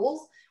create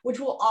rules, which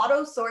will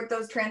auto sort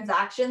those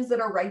transactions that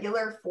are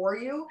regular for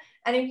you.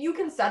 And if you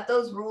can set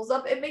those rules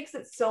up, it makes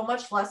it so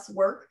much less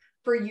work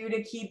for you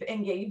to keep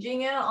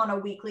engaging in on a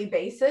weekly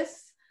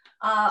basis.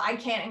 I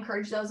can't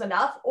encourage those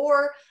enough.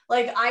 Or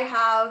like I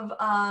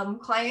have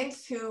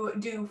clients who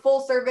do full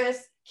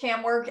service,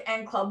 cam work,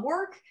 and club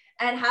work,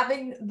 and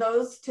having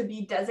those to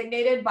be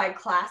designated by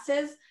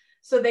classes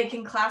so they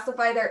can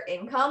classify their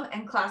income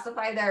and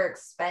classify their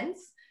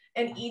expense.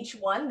 And each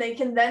one, they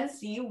can then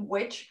see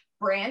which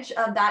branch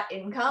of that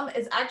income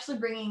is actually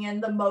bringing in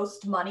the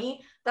most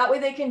money. That way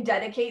they can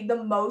dedicate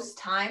the most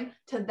time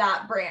to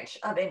that branch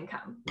of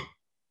income.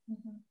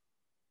 Mm-hmm.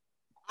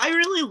 I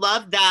really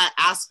love that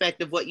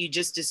aspect of what you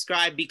just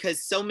described,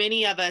 because so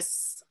many of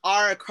us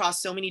are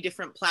across so many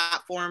different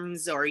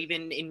platforms, or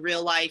even in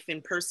real life, in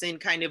person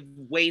kind of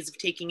ways of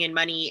taking in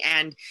money.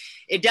 And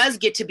it does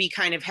get to be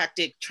kind of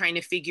hectic trying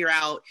to figure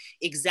out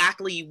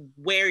exactly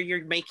where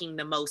you're making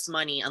the most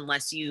money,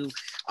 unless you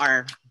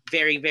are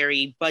very,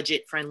 very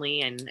budget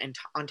friendly and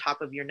on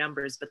top of your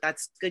numbers. But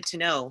that's good to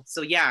know.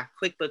 So yeah,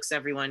 QuickBooks,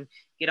 everyone,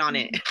 get on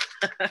it.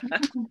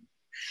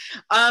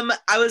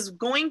 I was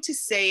going to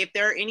say, if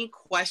there are any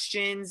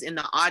questions in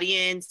the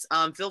audience,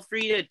 feel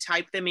free to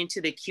type them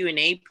into the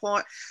Q&A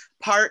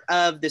part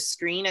of the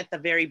screen at the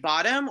very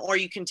bottom, or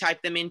you can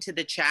type them into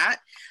the chat.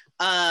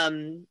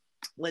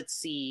 Let's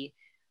see.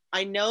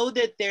 I know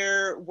that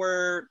there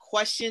were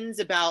questions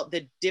about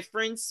the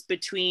difference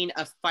between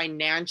a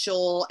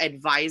financial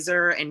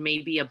advisor and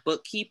maybe a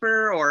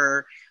bookkeeper,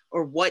 or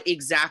what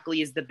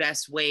exactly is the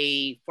best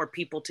way for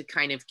people to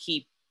kind of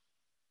keep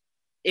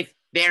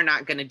they're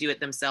not going to do it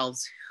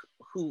themselves,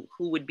 who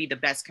would be the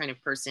best kind of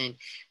person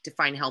to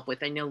find help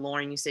with? I know,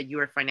 Lauren, you said you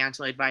were a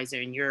financial advisor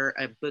and you're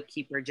a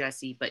bookkeeper,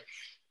 Jessie, but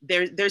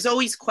there's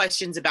always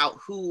questions about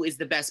who is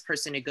the best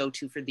person to go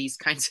to for these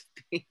kinds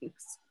of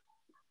things.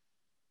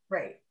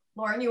 Right.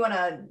 Lauren, you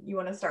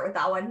wanna start with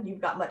that one?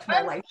 You've got much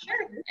more life.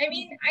 Sure. I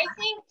mean, I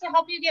think to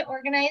help you get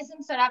organized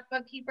and set up,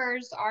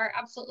 bookkeepers are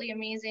absolutely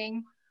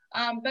amazing.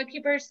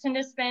 Bookkeepers tend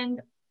to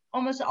spend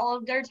almost all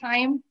of their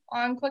time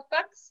on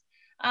QuickBooks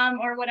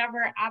or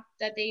whatever app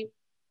that they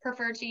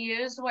prefer to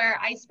use, where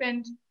I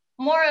spend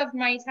more of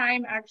my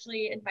time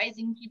actually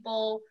advising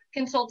people,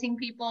 consulting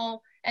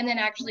people, and then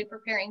actually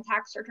preparing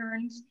tax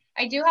returns.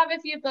 I do have a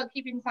few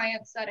bookkeeping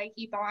clients that I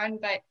keep on,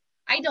 but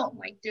I don't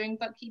like doing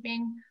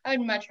bookkeeping. I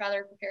would much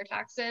rather prepare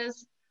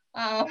taxes.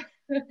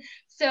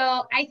 So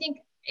I think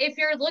if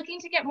you're looking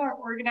to get more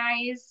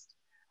organized,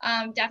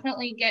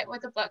 definitely get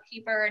with a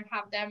bookkeeper and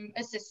have them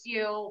assist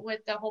you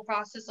with the whole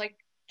process. Like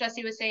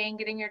Jessie was saying,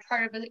 getting your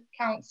chart of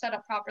account set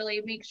up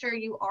properly, make sure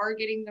you are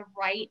getting the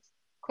right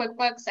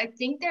QuickBooks. I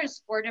think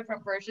there's 4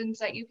 different versions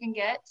that you can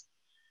get.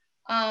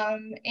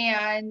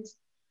 And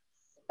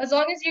as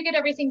long as you get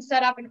everything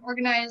set up and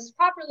organized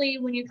properly,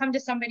 when you come to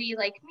somebody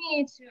like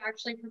me to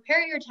actually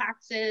prepare your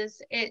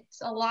taxes,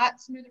 it's a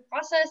lot smoother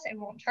process and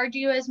won't charge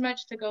you as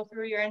much to go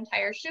through your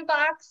entire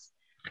shoebox.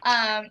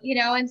 You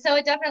know, and so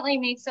it definitely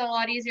makes it a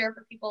lot easier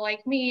for people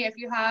like me if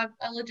you have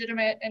a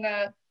legitimate and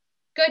a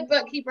good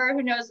bookkeeper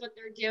who knows what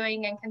they're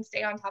doing and can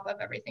stay on top of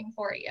everything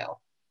for you.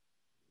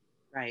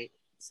 Right.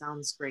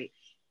 Sounds great.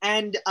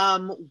 And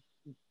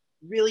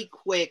really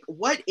quick,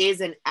 what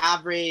is an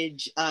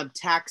average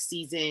tax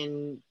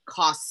season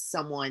cost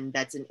someone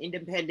that's an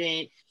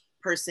independent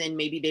person?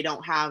 Maybe they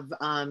don't have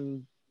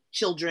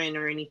children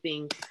or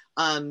anything.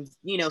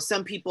 You know,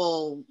 some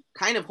people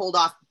kind of hold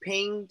off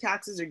paying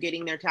taxes or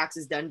getting their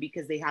taxes done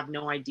because they have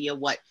no idea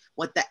what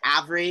the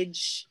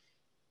average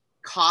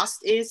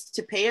cost is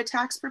to pay a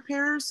tax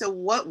preparer. So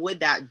what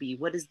would that be?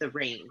 What is the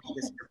range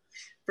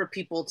for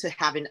people to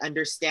have an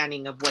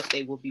understanding of what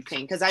they will be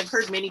paying? Because I've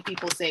heard many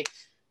people say,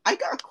 I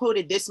got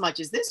quoted this much.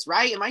 Is this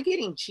right? Am I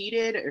getting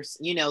cheated? Or,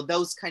 you know,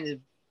 those kind of,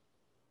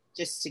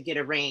 just to get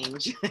a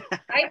range.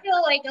 I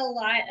feel like a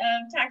lot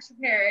of tax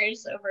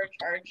preparers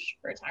overcharge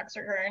for tax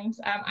returns.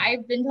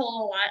 I've been told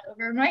a lot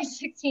over my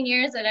 16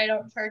 years that I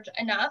don't charge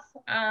enough.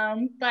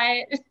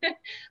 But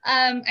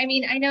I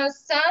mean, I know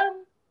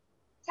some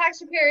tax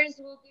preparers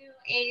will do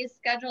a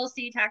Schedule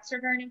C tax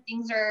return if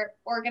things are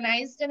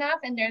organized enough,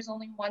 and there's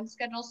only one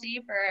Schedule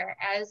C for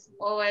as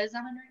low as $150.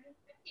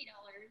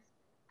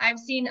 I've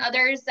seen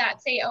others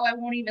that say, oh, I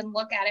won't even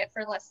look at it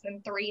for less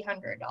than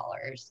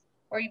 $300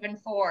 or even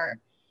 $400.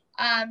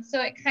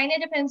 So it kind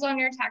of depends on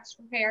your tax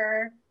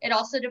preparer. It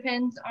also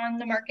depends on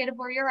the market of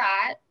where you're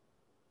at.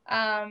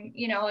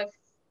 You know, if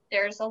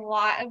there's a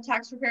lot of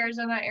tax preparers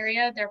in that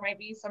area, there might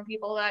be some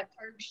people that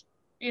charge,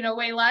 you know,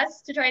 way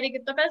less to try to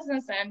get the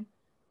business in.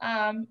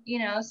 You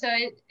know, so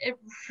it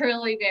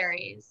really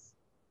varies.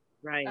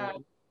 Right.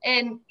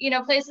 And, you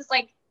know, places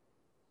like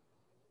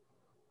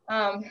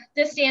the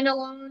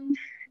standalone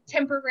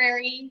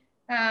temporary,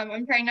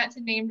 I'm trying not to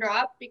name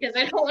drop because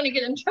I don't want to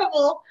get in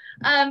trouble,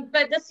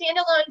 but the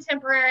standalone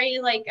temporary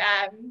like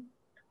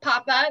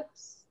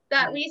pop-ups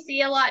that we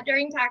see a lot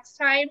during tax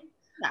time,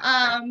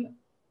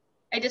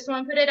 I just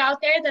want to put it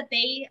out there that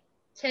they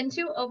tend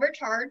to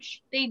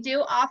overcharge. They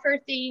do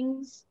offer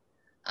things.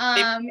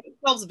 It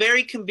feels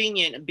very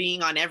convenient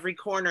being on every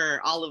corner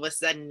all of a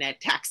sudden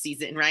at tax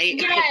season, right?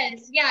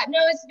 Yes, yeah, no,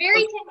 it's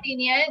very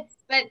convenient,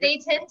 but they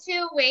tend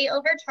to way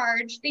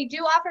overcharge. They do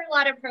offer a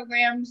lot of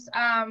programs,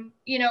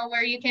 you know,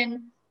 where you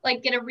can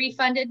like get a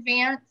refund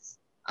advance.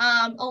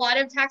 A lot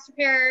of tax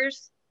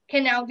preparers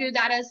can now do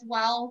that as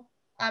well.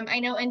 I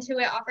know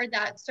Intuit offered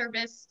that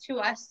service to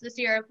us this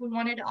year if we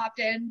wanted to opt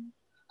in.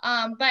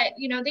 But,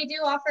 you know, they do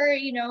offer,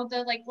 you know,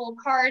 the like little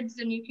cards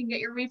and you can get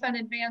your refund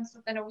advance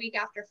within a week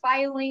after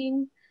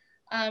filing.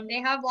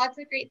 They have lots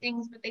of great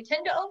things, but they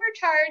tend to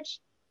overcharge.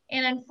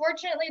 And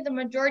unfortunately, the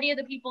majority of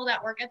the people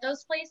that work at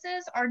those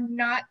places are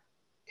not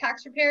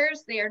tax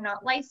preparers. They are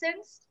not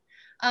licensed.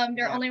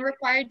 They're only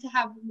required to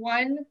have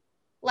one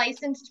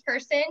licensed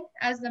person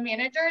as the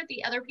manager.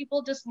 The other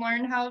people just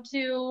learn how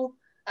to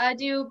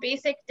do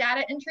basic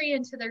data entry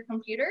into their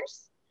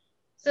computers.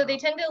 So they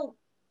tend to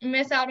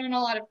miss out on a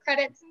lot of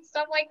credits and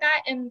stuff like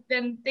that, and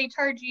then they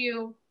charge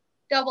you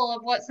double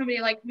of what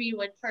somebody like me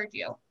would charge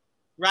you.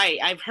 Right.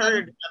 I've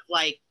heard of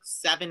like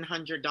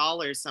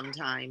 $700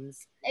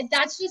 sometimes.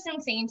 That's just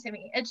insane to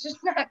me. It's just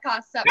not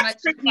cost that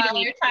much to file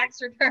your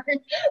tax return.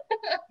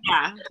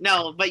 Yeah,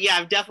 no, but yeah,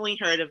 I've definitely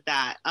heard of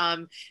that.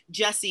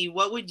 Jessie,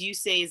 what would you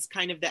say is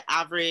kind of the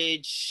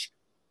average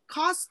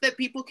cost that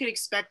people could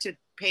expect to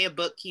pay a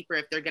bookkeeper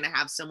if they're going to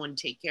have someone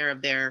take care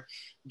of their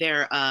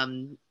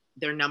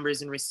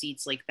numbers and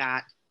receipts like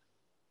that?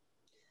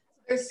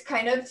 There's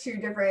kind of 2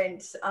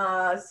 different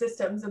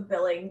systems of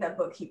billing that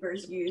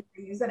bookkeepers use.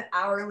 They use an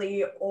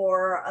hourly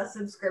or a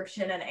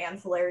subscription and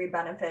ancillary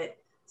benefit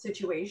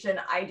situation.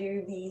 I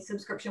do the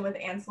subscription with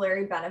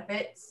ancillary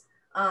benefits.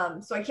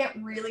 So I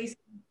can't really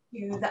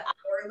speak to the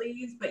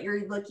hourlies, but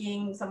you're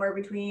looking somewhere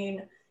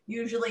between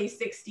usually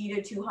 60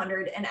 to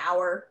 200 an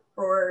hour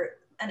for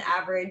an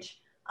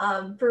average.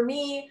 For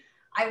me,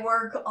 I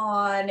work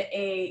on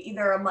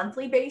either a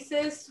monthly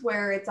basis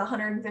where it's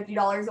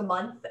 $150 a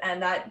month,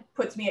 and that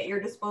puts me at your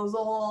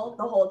disposal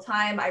the whole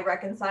time. I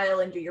reconcile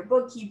and do your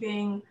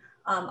bookkeeping.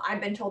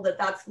 I've been told that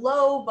that's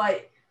low,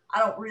 but I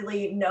don't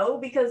really know,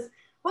 because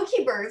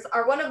bookkeepers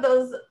are one of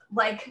those,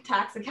 like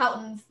tax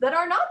accountants, that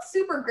are not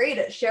super great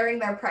at sharing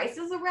their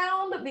prices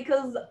around,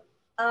 because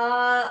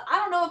I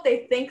don't know if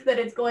they think that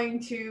it's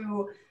going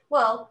to,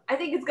 well, I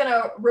think it's going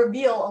to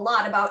reveal a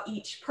lot about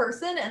each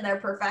person and their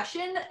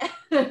profession.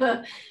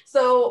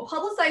 So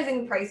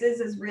publicizing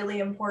prices is really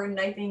important,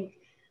 I think.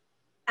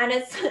 And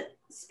it's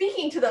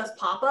speaking to those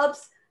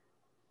pop-ups,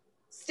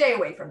 stay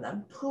away from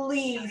them,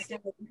 please.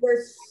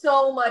 There's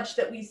so much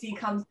that we see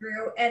come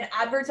through, and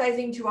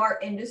advertising to our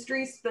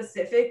industry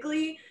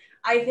specifically,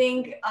 I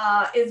think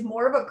is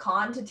more of a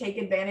con to take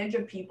advantage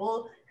of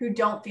people who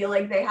don't feel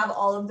like they have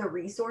all of the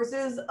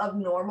resources of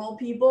normal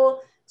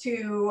people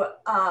to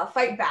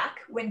fight back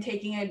when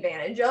taking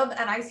advantage of.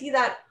 And I see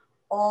that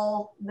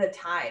all the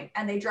time,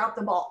 and they drop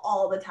the ball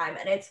all the time,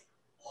 and it's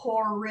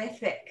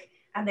horrific,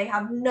 and they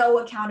have no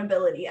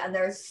accountability. And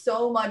there's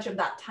so much of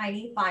that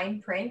tiny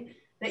fine print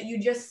that you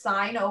just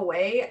sign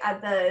away at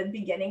the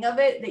beginning of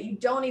it that you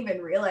don't even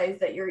realize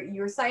that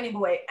you're signing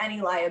away any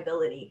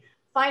liability.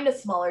 Find a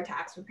smaller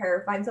tax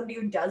preparer, find somebody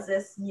who does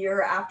this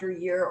year after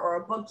year, or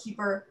a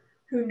bookkeeper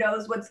who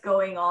knows what's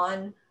going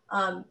on.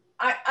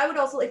 I would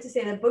also like to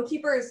say that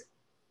bookkeepers,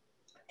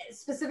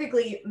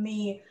 specifically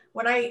me,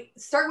 when I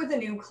start with a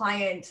new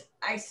client,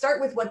 I start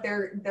with what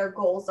their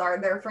goals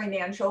are, their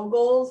financial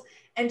goals,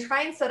 and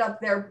try and set up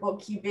their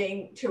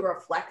bookkeeping to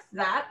reflect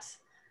that.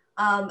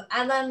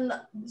 And then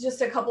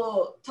just a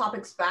couple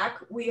topics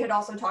back, we had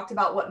also talked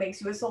about what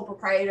makes you a sole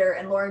proprietor.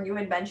 And Lauren, you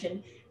had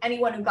mentioned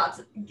anyone who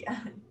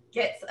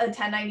gets a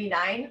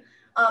 1099.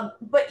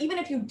 But even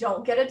if you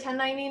don't get a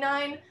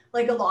 1099,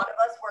 like a lot of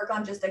us work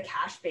on just a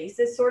cash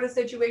basis sort of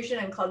situation,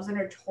 and clubs are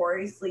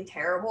notoriously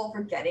terrible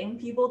for getting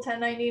people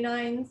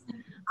 1099s.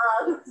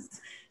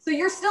 So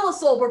you're still a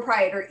sole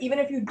proprietor, even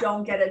if you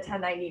don't get a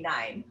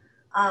 1099.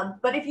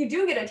 But if you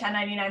do get a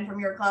 1099 from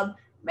your club,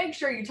 make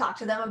sure you talk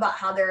to them about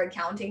how they're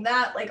accounting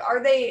that. Like,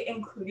 are they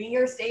including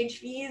your stage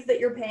fees that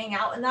you're paying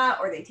out in that?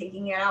 Or are they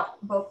taking it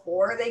out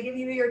before they give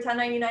you your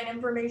 1099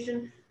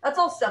 information? That's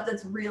all stuff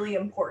that's really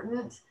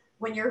important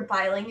when you're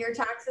filing your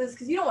taxes,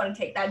 because you don't want to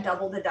take that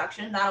double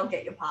deduction. That'll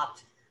get you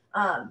popped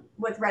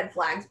with red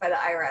flags by the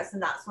IRS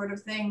and that sort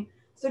of thing.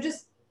 So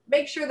just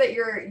make sure that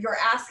you're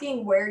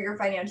asking where your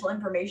financial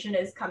information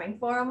is coming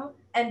from,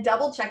 and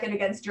double check it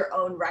against your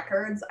own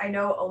records. I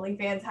know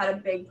OnlyFans had a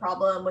big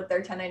problem with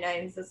their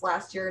 1099s this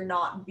last year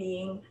not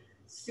being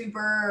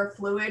super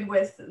fluid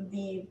with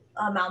the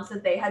amounts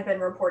that they had been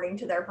reporting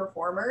to their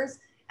performers,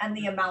 and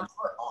the amounts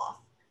were off.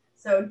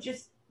 So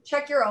just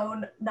check your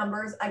own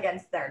numbers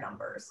against their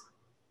numbers.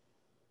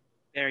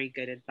 Very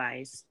good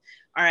advice.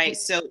 All right.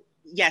 So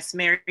yes,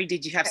 Mary,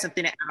 did you have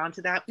something to add on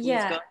to that? Please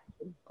yeah. Go.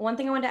 One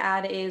thing I wanted to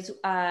add is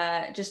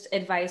just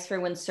advice for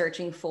when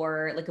searching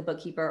for like a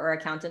bookkeeper or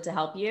accountant to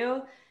help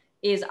you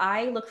is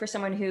I look for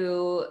someone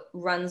who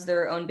runs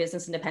their own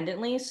business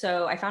independently.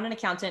 So I found an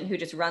accountant who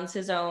just runs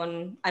his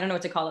own, I don't know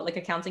what to call it, like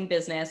accounting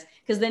business,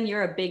 because then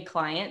you're a big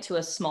client to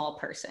a small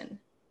person,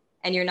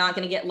 and you're not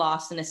going to get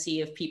lost in a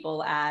sea of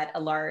people at a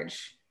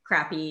large,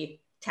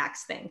 crappy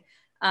tax thing.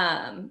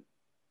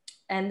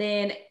 And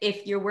then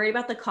if you're worried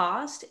about the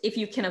cost, if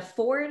you can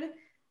afford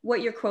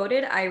what you're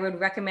quoted, I would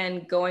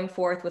recommend going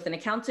forth with an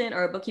accountant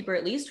or a bookkeeper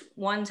at least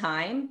one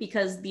time,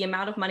 because the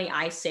amount of money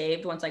I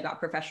saved once I got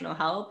professional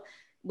help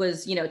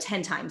was,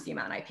 10 times the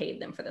amount I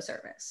paid them for the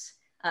service.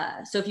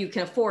 So if you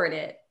can afford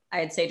it,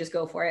 I'd say just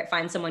go for it.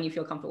 Find someone you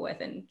feel comfortable with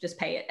and just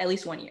pay it at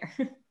least 1 year.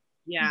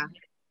 Yeah.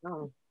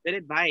 Oh, good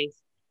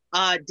advice.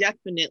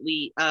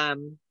 Definitely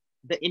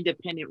the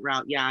independent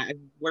route. Yeah, I've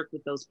worked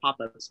with those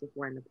pop-ups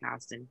before in the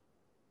past, and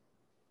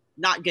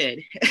not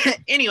good.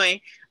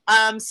 Anyway,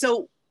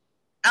 so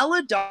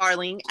Ella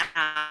Darling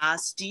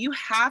asked, do you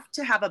have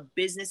to have a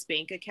business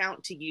bank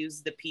account to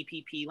use the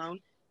PPP loan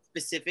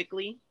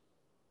specifically?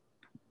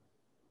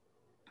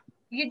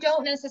 You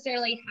don't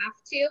necessarily have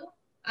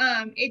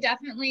to. It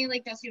definitely,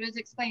 like Jessie was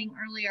explaining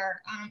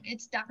earlier,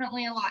 it's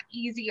definitely a lot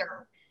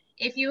easier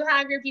if you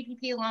have your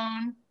PPP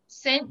loan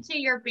sent to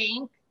your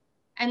bank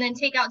and then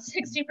take out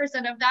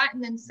 60% of that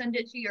and then send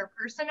it to your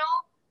personal.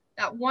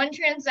 That one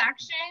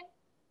transaction,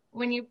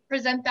 when you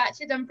present that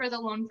to them for the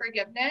loan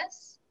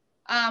forgiveness,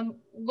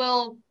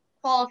 will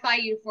qualify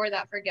you for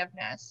that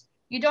forgiveness.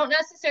 You don't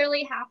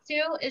necessarily have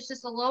to. It's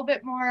just a little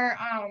bit more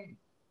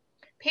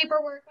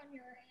paperwork on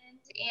your end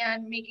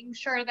and making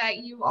sure that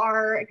you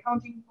are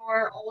accounting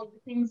for all of the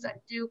things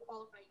that do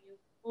qualify you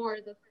for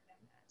the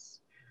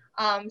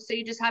forgiveness. So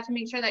you just have to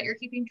make sure that you're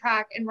keeping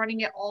track and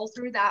running it all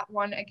through that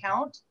one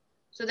account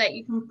so that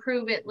you can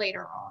prove it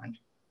later on.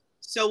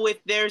 So if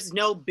there's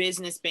no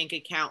business bank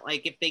account,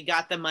 like if they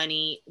got the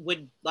money,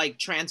 would like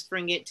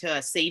transferring it to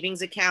a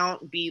savings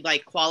account be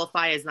like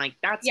qualify as like,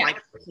 that's my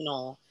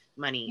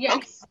money. Yes.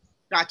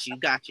 Okay.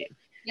 Got you.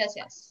 Yes,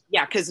 yes.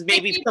 Yeah, because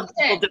maybe some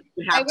people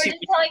don't have we're just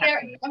telling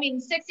you, I mean,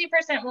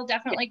 60% will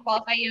definitely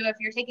qualify you if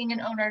you're taking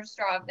an owner's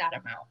draw of that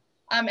amount.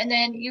 And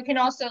then you can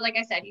also, like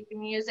I said, you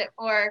can use it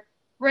for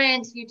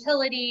rent,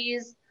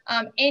 utilities,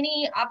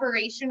 any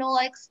operational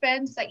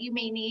expense that you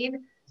may need.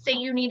 Say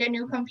you need a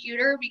new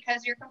computer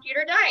because your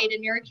computer died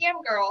and you're a cam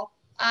girl.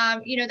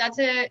 You know, that's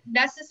a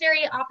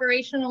necessary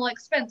operational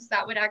expense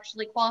that would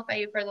actually qualify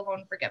you for the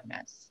loan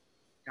forgiveness.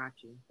 Got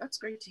you. That's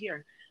great to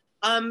hear.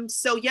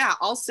 So yeah,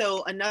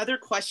 also another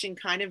question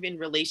kind of in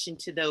relation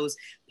to those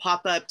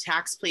pop-up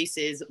tax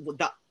places,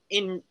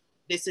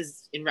 this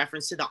is in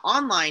reference to the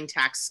online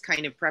tax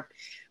kind of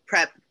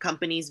prep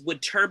companies.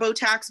 Would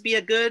TurboTax be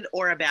a good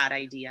or a bad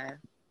idea?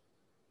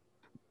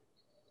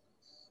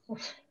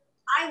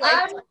 I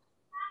like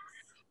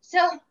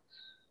so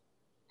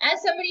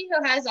as somebody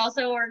who has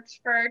also worked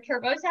for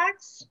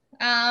TurboTax,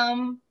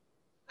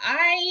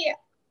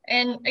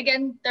 and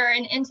again, they're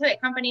an Intuit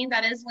company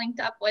that is linked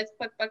up with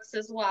QuickBooks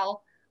as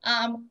well.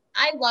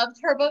 I love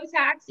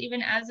TurboTax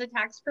even as a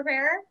tax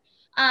preparer,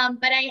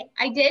 but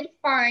I did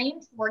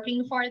find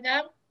working for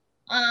them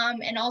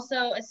and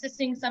also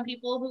assisting some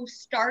people who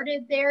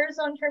started theirs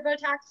on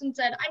TurboTax and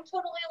said, I'm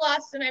totally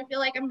lost and I feel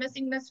like I'm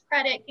missing this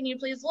credit. Can you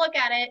please look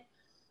at it?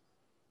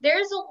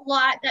 There's a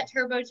lot that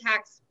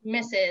TurboTax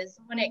misses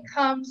when it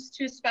comes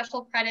to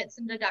special credits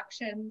and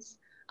deductions.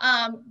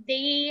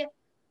 They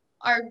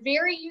are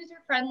very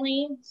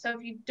user-friendly. So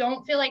if you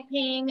don't feel like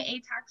paying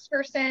a tax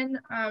person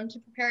to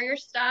prepare your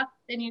stuff,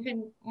 then you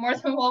can more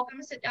than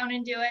welcome sit down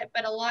and do it.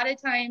 But a lot of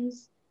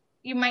times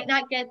you might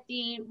not get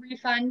the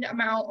refund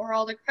amount or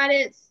all the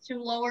credits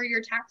to lower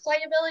your tax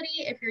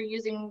liability if you're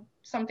using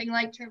something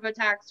like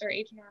TurboTax or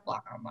H&R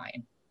Block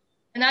Online.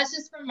 And that's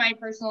just from my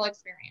personal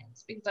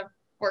experience because I've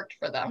worked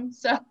for them.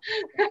 So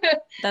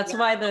that's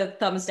why the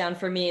thumbs down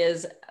for me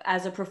is,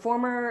 as a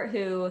performer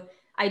who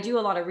I do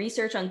a lot of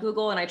research on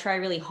Google and I try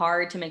really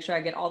hard to make sure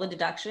I get all the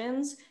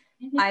deductions,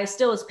 I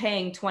still was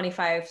paying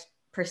 25% or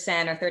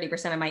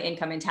 30% of my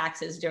income in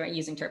taxes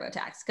using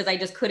TurboTax because I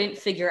just couldn't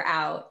figure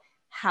out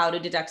how to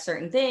deduct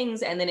certain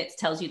things. And then it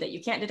tells you that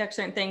you can't deduct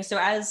certain things. So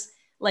as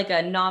like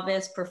a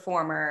novice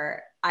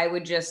performer, I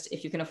would just,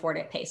 if you can afford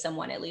it, pay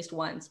someone at least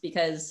once,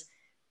 because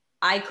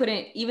I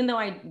couldn't, even though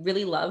I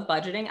really love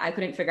budgeting, I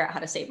couldn't figure out how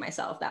to save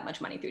myself that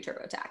much money through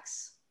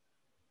TurboTax.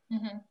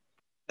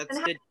 That's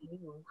good.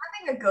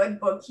 Having a good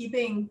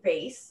bookkeeping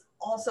base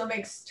also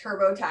makes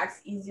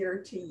TurboTax easier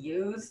to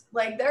use.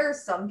 Like, there are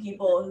some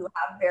people who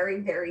have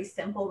very, very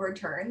simple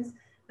returns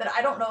that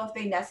I don't know if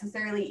they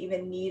necessarily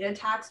even need a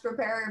tax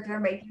preparer if they're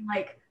making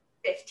like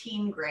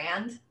 15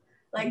 grand.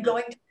 Like,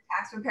 going to a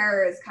tax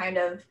preparer is kind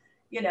of,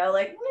 you know,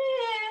 like,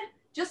 meh.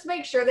 Just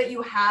make sure that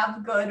you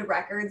have good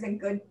records and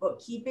good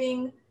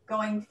bookkeeping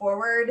going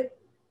forward.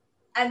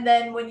 And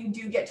then when you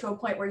do get to a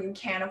point where you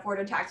can afford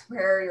a tax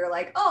preparer, you're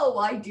like, oh,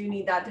 well, I do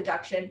need that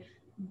deduction.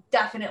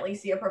 Definitely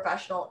see a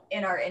professional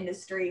in our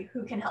industry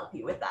who can help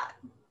you with that.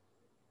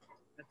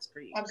 That's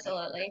great.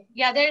 Absolutely.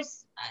 Yeah,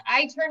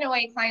 I turn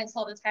away clients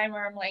all the time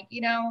where I'm like,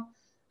 you know,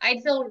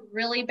 I'd feel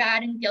really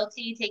bad and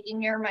guilty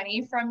taking your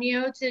money from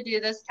you to do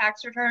this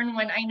tax return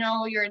when I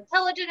know you're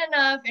intelligent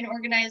enough and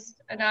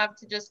organized enough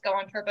to just go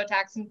on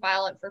TurboTax and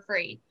file it for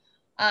free.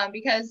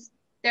 Because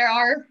there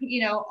are,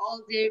 you know,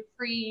 all the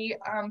free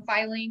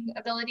filing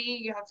ability.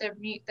 You have to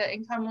meet the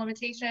income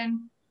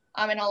limitation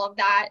and all of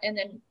that. And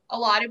then a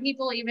lot of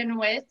people, even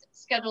with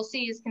Schedule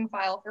Cs, can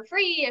file for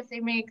free if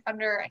they make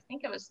under, I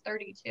think it was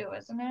 32,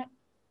 isn't it?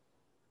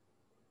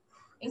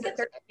 I think it's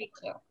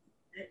 32.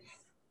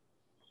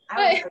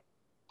 I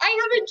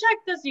haven't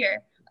checked this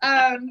year.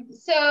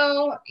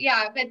 So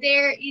yeah, but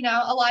there, you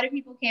know, a lot of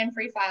people can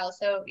free file.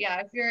 So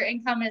yeah, if your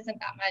income isn't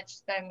that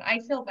much, then I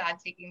feel bad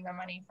taking the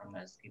money from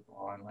those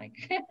people. I'm like,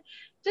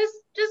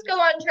 just go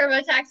on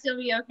TurboTax, you'll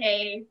be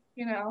okay,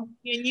 you know.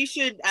 And you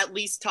should at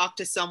least talk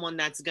to someone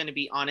that's going to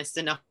be honest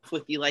enough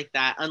with you like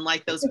that.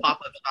 Unlike those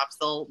pop-up shops,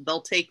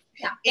 they'll take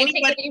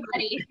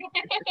anybody.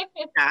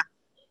 Yeah.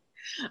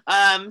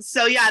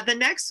 So yeah, the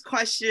next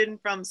question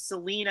from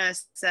Selena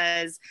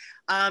says,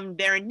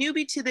 they're a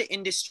newbie to the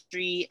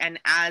industry, and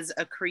as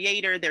a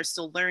creator, they're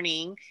still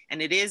learning,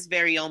 and it is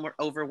very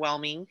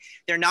overwhelming.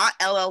 They're not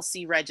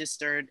LLC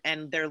registered,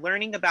 and they're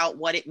learning about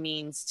what it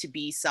means to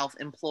be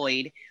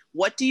self-employed.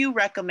 What do you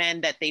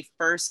recommend that they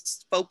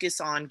first focus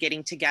on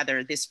getting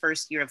together this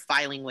first year of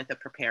filing with a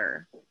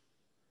preparer?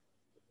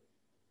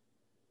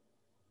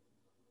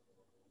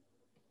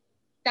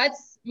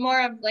 That's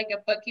more of like a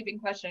bookkeeping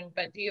question,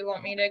 but do you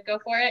want me to go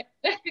for it?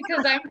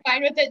 Because I'm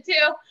fine with it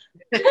too.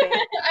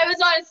 I was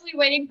honestly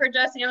waiting for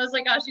Jessie. I was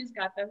like, oh, she's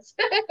got this.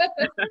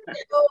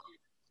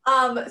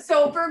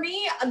 So for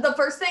me, the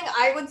first thing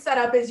I would set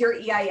up is your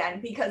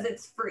EIN because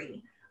it's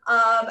free.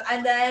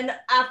 And then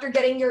after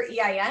getting your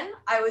EIN,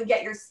 I would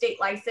get your state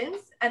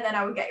license, and then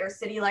I would get your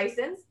city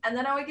license, and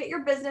then I would get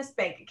your business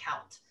bank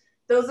account.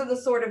 Those are the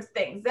sort of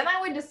things. Then I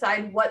would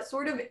decide what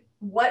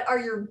are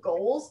your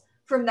goals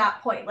from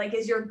that point? Like,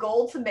 is your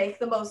goal to make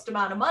the most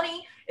amount of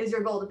money? Is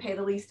your goal to pay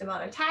the least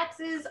amount of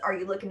taxes? Are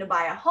you looking to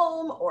buy a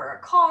home or a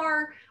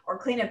car or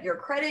clean up your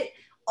credit?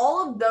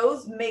 All of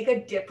those make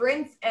a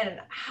difference in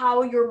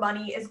how your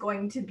money is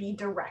going to be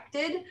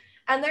directed.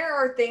 And there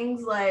are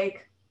things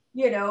like,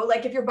 you know,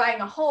 like if you're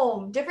buying a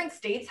home, different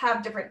states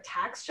have different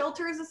tax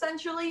shelters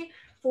essentially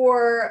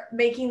for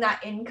making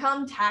that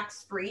income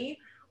tax-free,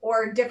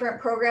 or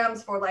different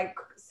programs for like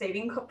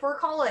saving for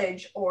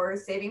college or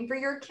saving for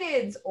your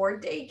kids or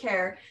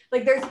daycare.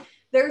 Like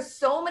there's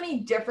so many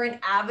different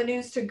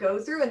avenues to go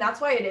through. And that's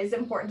why it is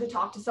important to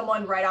talk to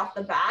someone right off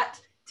the bat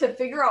to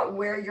figure out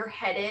where you're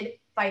headed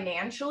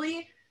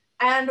financially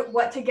and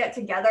what to get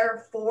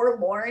together for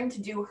Lauren to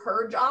do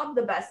her job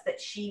the best that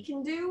she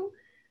can do,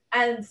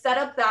 and set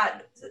up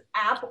that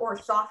app or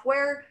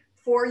software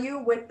for you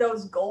with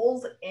those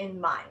goals in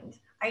mind.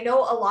 I know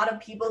a lot of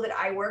people that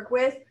I work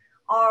with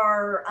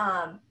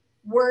are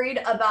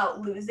worried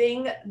about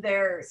losing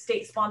their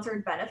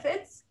state-sponsored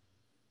benefits.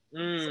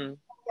 So get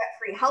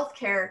free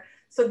healthcare.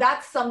 So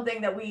that's something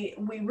that we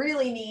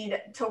really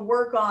need to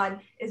work on,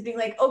 is being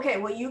like, okay,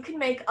 well, you can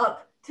make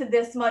up to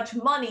this much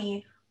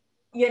money,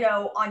 you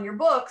know, on your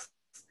books.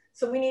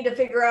 So we need to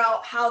figure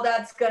out how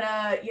that's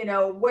gonna, you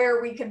know,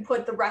 where we can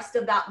put the rest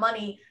of that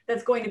money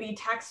that's going to be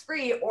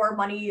tax-free or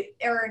money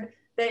earned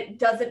that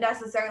doesn't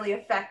necessarily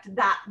affect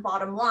that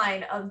bottom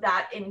line of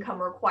that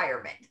income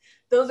requirement.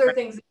 Those are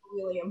things that are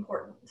really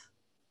important.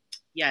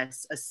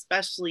 Yes,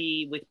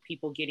 especially with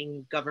people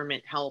getting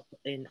government help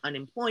in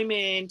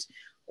unemployment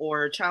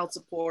or child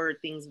support,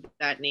 things of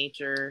that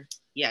nature.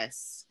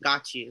 Yes,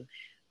 got you.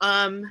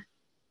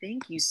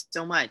 Thank you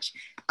so much.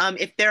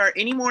 If there are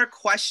any more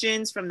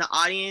questions from the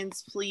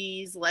audience,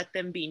 please let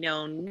them be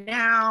known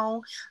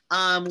now.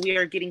 We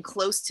are getting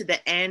close to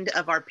the end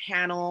of our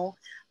panel.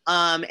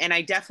 And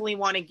I definitely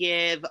want to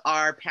give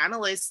our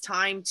panelists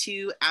time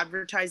to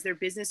advertise their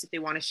business if they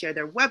want to share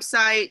their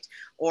website,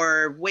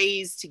 or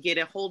ways to get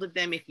a hold of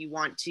them if you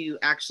want to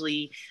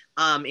actually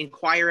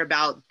inquire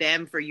about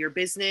them for your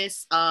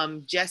business.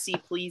 Jessie,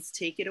 please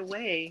take it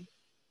away.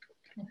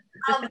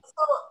 So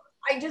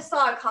I just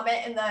saw a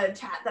comment in the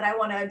chat that I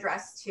want to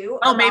address too.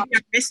 Oh, maybe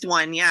I missed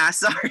one. Yeah,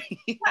 sorry.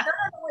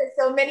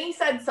 So Minnie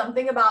said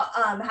something about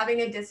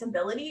having a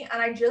disability, and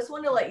I just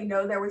want to let you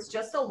know there was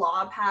just a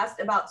law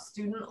passed about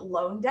student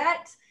loan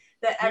debt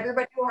that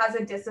everybody who has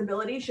a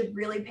disability should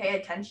really pay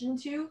attention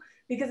to,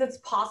 because it's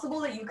possible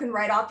that you can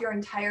write off your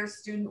entire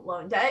student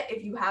loan debt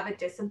if you have a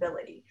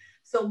disability.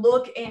 So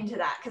look into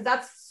that, because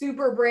that's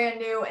super brand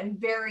new and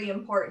very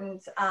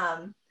important.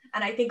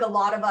 And I think a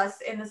lot of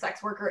us in the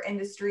sex worker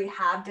industry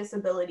have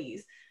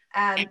disabilities.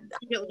 And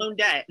student loan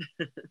debt.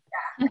 Yeah,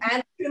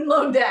 and student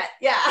loan debt.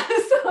 Yeah.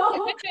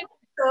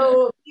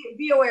 So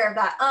be aware of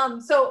that.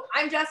 So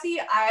I'm Jessie.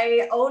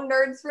 I own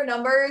Nerds for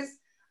Numbers.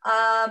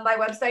 My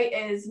website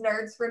is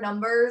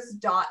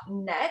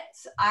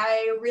nerdsfornumbers.net.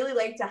 I really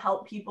like to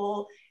help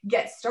people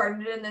get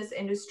started in this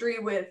industry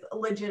with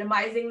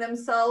legitimizing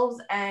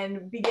themselves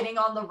and beginning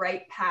on the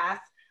right path.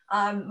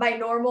 My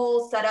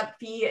normal setup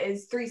fee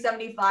is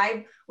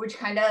 $375, which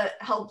kind of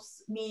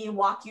helps me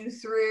walk you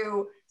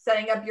through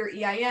setting up your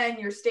EIN,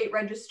 your state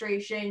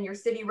registration, your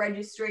city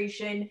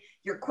registration,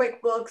 your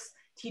QuickBooks,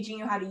 teaching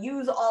you how to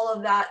use all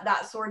of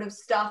that sort of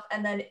stuff.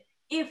 And then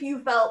if you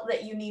felt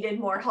that you needed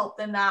more help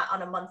than that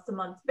on a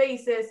month-to-month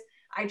basis,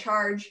 I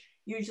charge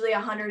usually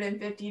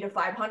 $150 to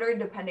 $500,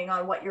 depending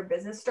on what your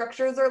business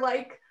structures are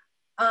like.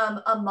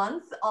 A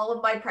month. All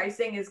of my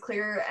pricing is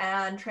clear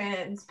and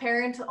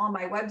transparent on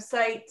my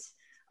website.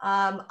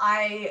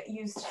 I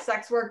used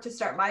sex work to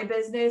start my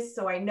business,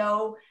 so I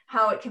know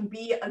how it can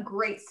be a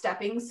great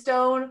stepping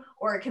stone,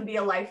 or it can be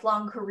a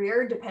lifelong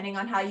career, depending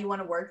on how you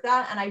want to work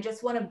that. And I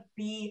just want to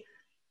be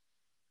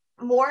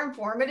more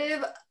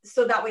informative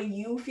so that way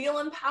you feel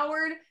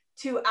empowered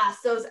to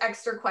ask those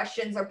extra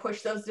questions or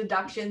push those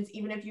deductions.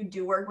 Even if you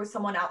do work with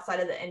someone outside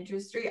of the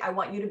industry, I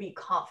want you to be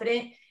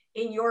confident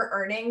in your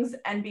earnings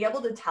and be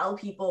able to tell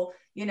people,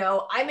 you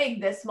know, I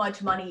make this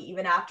much money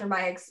even after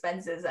my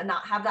expenses, and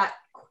not have that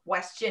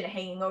question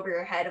hanging over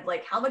your head of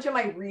like, how much am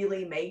I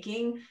really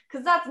making?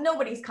 Because that's,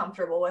 nobody's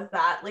comfortable with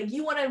that. Like,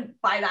 you want to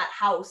buy that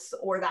house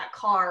or that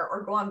car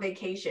or go on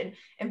vacation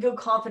and feel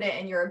confident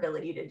in your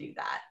ability to do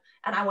that.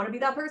 And I want to be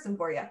that person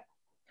for you.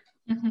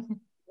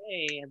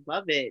 Hey, I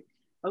love it.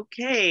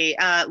 Okay,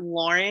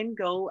 Lauren,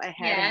 go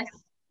ahead and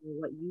tell me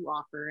what you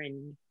offer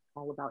and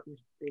all about your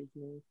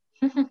business.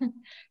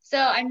 So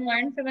I'm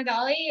Lauren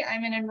Fumagalli.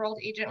 I'm an enrolled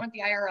agent with the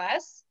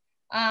IRS.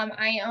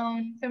 I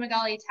own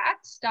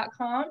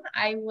FumagalliTax.com.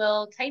 I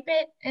will type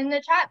it in the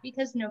chat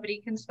because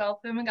nobody can spell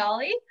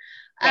Fumagalli.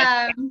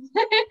 Yes.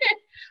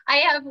 I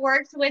have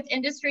worked with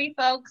industry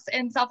folks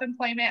in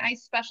self-employment. I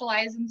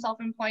specialize in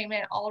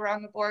self-employment all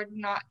around the board,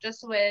 not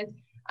just with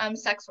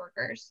sex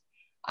workers.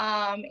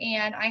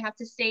 And I have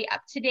to stay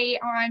up to date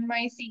on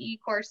my CE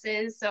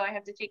courses. So I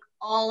have to take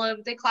all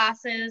of the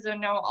classes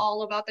and know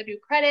all about the new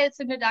credits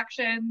and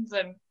deductions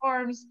and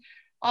forms,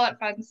 all that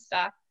fun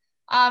stuff.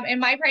 And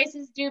my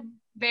prices do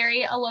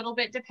vary a little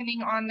bit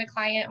depending on the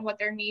client and what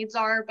their needs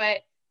are,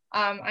 but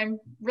I'm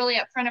really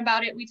upfront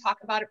about it. We talk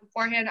about it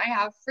beforehand. I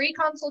have free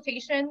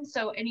consultations.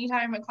 So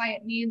anytime a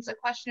client needs a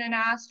question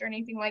asked or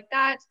anything like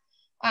that,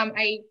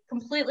 I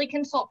completely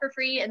consult for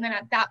free. And then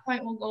at that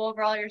point, we'll go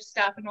over all your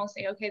stuff and I'll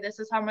say, okay, this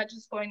is how much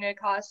it's going to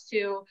cost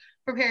to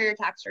prepare your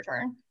tax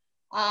return.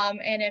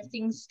 And if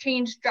things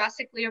change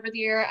drastically over the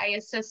year, I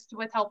assist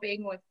with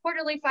helping with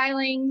quarterly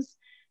filings,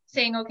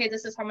 saying, okay,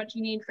 this is how much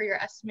you need for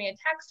your estimated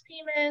tax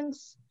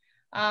payments.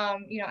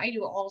 You know, I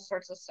do all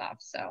sorts of stuff.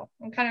 So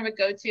I'm kind of a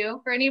go-to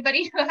for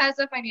anybody who has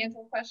a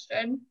financial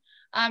question.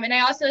 And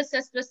I also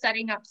assist with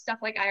setting up stuff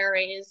like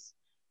IRAs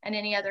and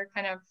any other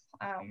kind of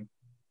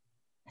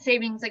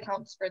savings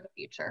accounts for the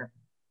future.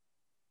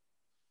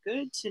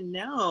 Good to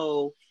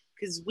know,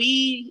 because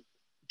we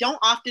don't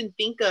often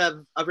think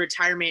of a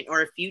retirement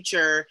or a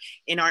future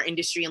in our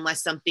industry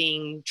unless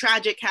something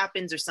tragic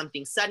happens or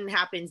something sudden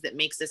happens that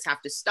makes us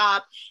have to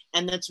stop.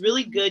 And that's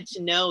really good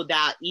to know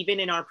that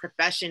even in our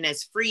profession,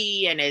 as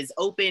free and as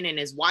open and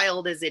as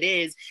wild as it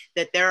is,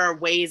 that there are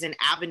ways and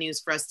avenues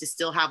for us to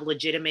still have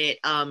legitimate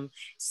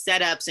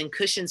setups and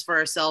cushions for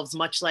ourselves,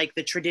 much like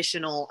the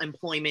traditional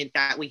employment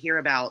that we hear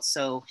about.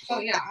 So oh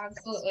yeah,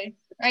 absolutely.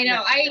 I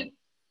know.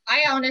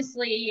 I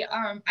honestly,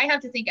 I have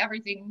to think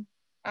everything,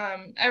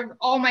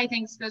 all my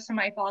thanks goes to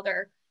my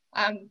father.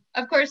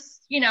 Of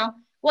course, you know,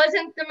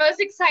 wasn't the most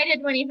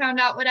excited when he found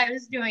out what I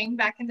was doing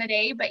back in the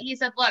day, but he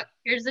said, look,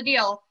 here's the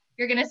deal.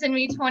 You're going to send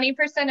me 20%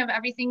 of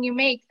everything you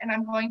make, and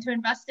I'm going to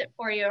invest it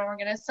for you. And we're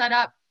going to set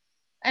up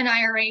an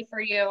IRA for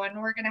you,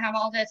 and we're going to have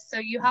all this. So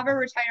you have a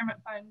retirement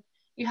fund.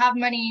 You have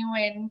money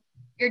when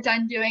you're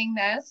done doing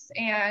this.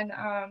 And,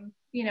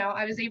 you know,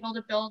 I was able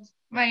to build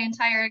my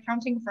entire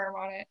accounting firm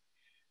on it.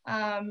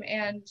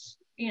 And,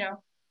 you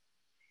know,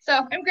 so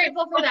I'm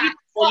grateful for that.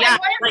 So yeah, I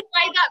want to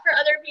provide that for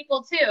other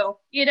people too.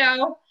 You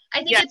know,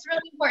 I think it's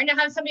really important to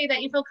have somebody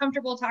that you feel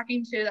comfortable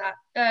talking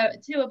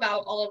to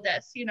about all of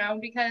this, you know,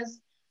 because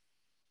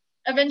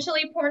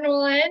eventually porn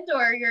will end,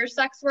 or your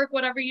sex work,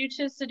 whatever you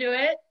choose to do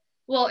it,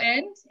 will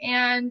end.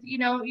 And, you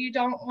know, you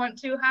don't want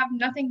to have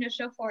nothing to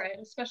show for it,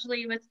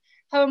 especially with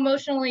how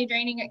emotionally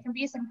draining it can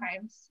be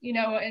sometimes, you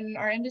know, in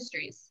our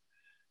industries.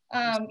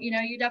 You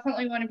know, you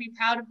definitely want to be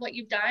proud of what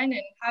you've done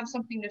and have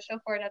something to show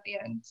for it at the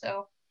end.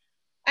 So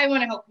I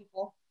want to help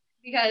people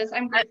because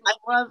I'm grateful.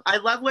 I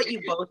love what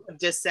you both have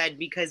just said,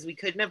 because we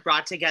couldn't have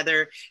brought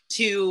together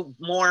two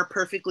more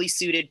perfectly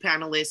suited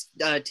panelists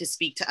to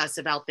speak to us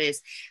about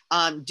this.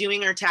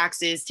 Doing our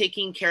taxes,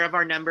 taking care of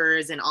our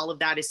numbers and all of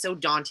that is so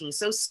daunting,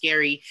 so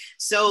scary.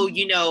 So,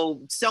 you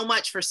know, so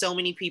much for so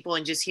many people,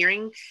 and just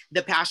hearing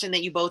the passion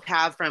that you both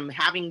have from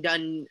having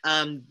done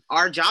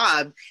our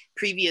job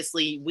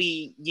previously,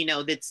 you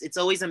know, it's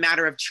always a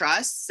matter of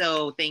trust.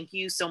 So thank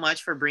you so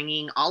much for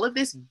bringing all of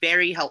this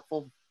very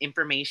helpful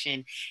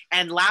information.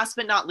 And last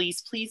but not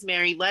least, please,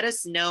 Mary, let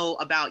us know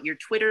about your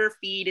Twitter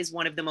feed. Is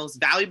one of the most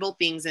valuable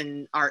things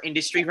in our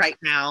industry right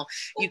now.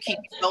 You keep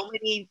so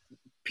many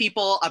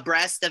people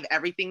abreast of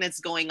everything that's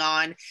going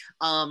on,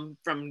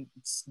 from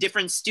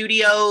different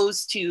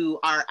studios to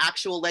our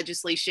actual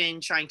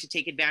legislation trying to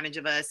take advantage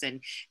of us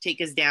and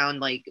take us down.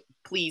 Like,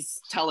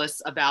 please tell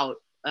us about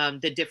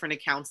the different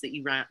accounts that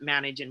you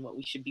manage and what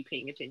we should be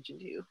paying attention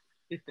to.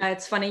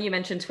 It's funny you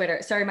mentioned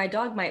Twitter. Sorry, my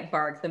dog might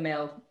bark, the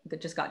mail that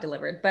just got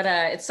delivered. But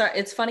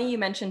it's funny you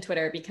mentioned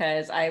Twitter,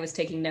 because I was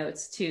taking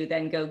notes to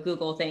then go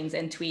Google things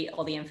and tweet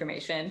all the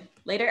information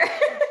later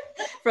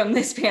from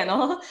this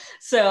panel.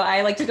 So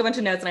I like took a bunch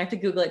of notes and I have to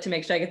Google it to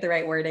make sure I get the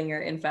right wording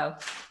or info.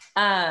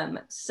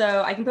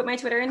 So I can put my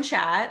Twitter in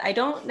chat. I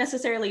don't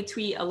necessarily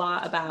tweet a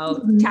lot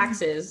about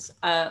taxes,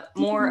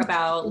 more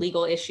about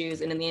legal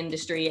issues and in the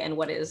industry and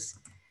what is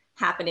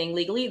happening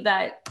legally.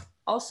 That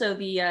also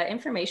the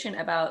information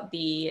about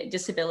the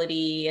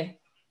disability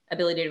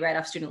ability to write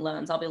off student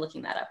loans, I'll be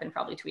looking that up and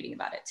probably tweeting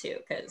about it too,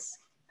 because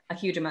a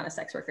huge amount of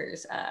sex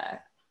workers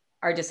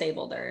are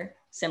disabled or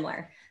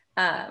similar.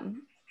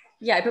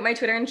 Yeah, I put my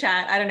Twitter in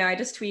chat. I don't know, I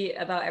just tweet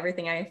about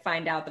everything I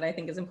find out that I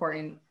think is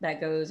important that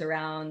goes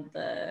around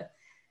the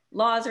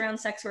laws around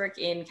sex work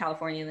in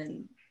California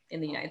and in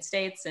the United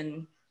States.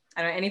 And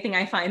I don't know, anything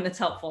I find that's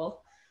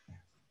helpful.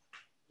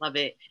 Love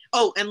it.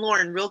 Oh, and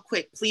Lauren, real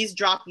quick, please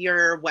drop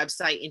your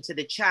website into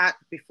the chat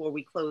before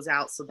we close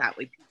out, so that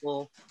way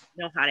people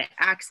know how to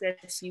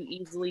access you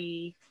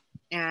easily.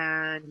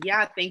 And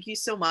yeah, thank you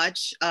so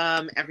much,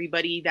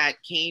 everybody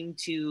that came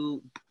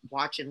to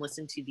watch and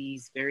listen to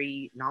these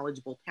very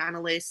knowledgeable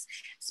panelists,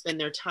 spend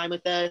their time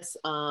with us.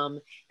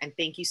 And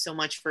thank you so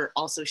much for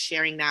also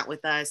sharing that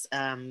with us.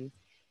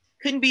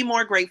 Couldn't be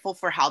more grateful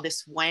for how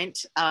this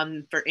went.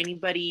 For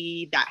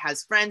anybody that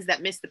has friends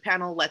that missed the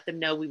panel, let them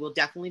know. We will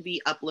definitely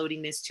be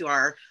uploading this to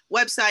our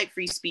website,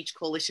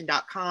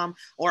 freespeechcoalition.com,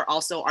 or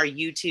also our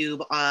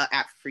YouTube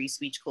at Free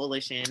Speech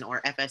Coalition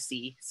or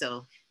FSC.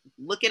 So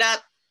look it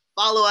up,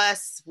 follow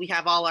us. We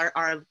have all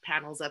our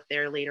panels up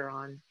there later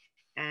on.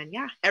 And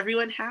yeah,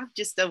 everyone have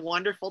just a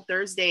wonderful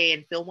Thursday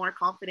and feel more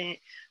confident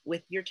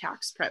with your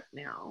tax prep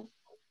now.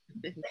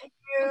 Thank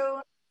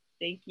you.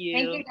 Thank you.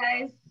 Thank you,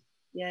 guys.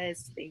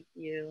 Yes, thank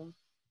you.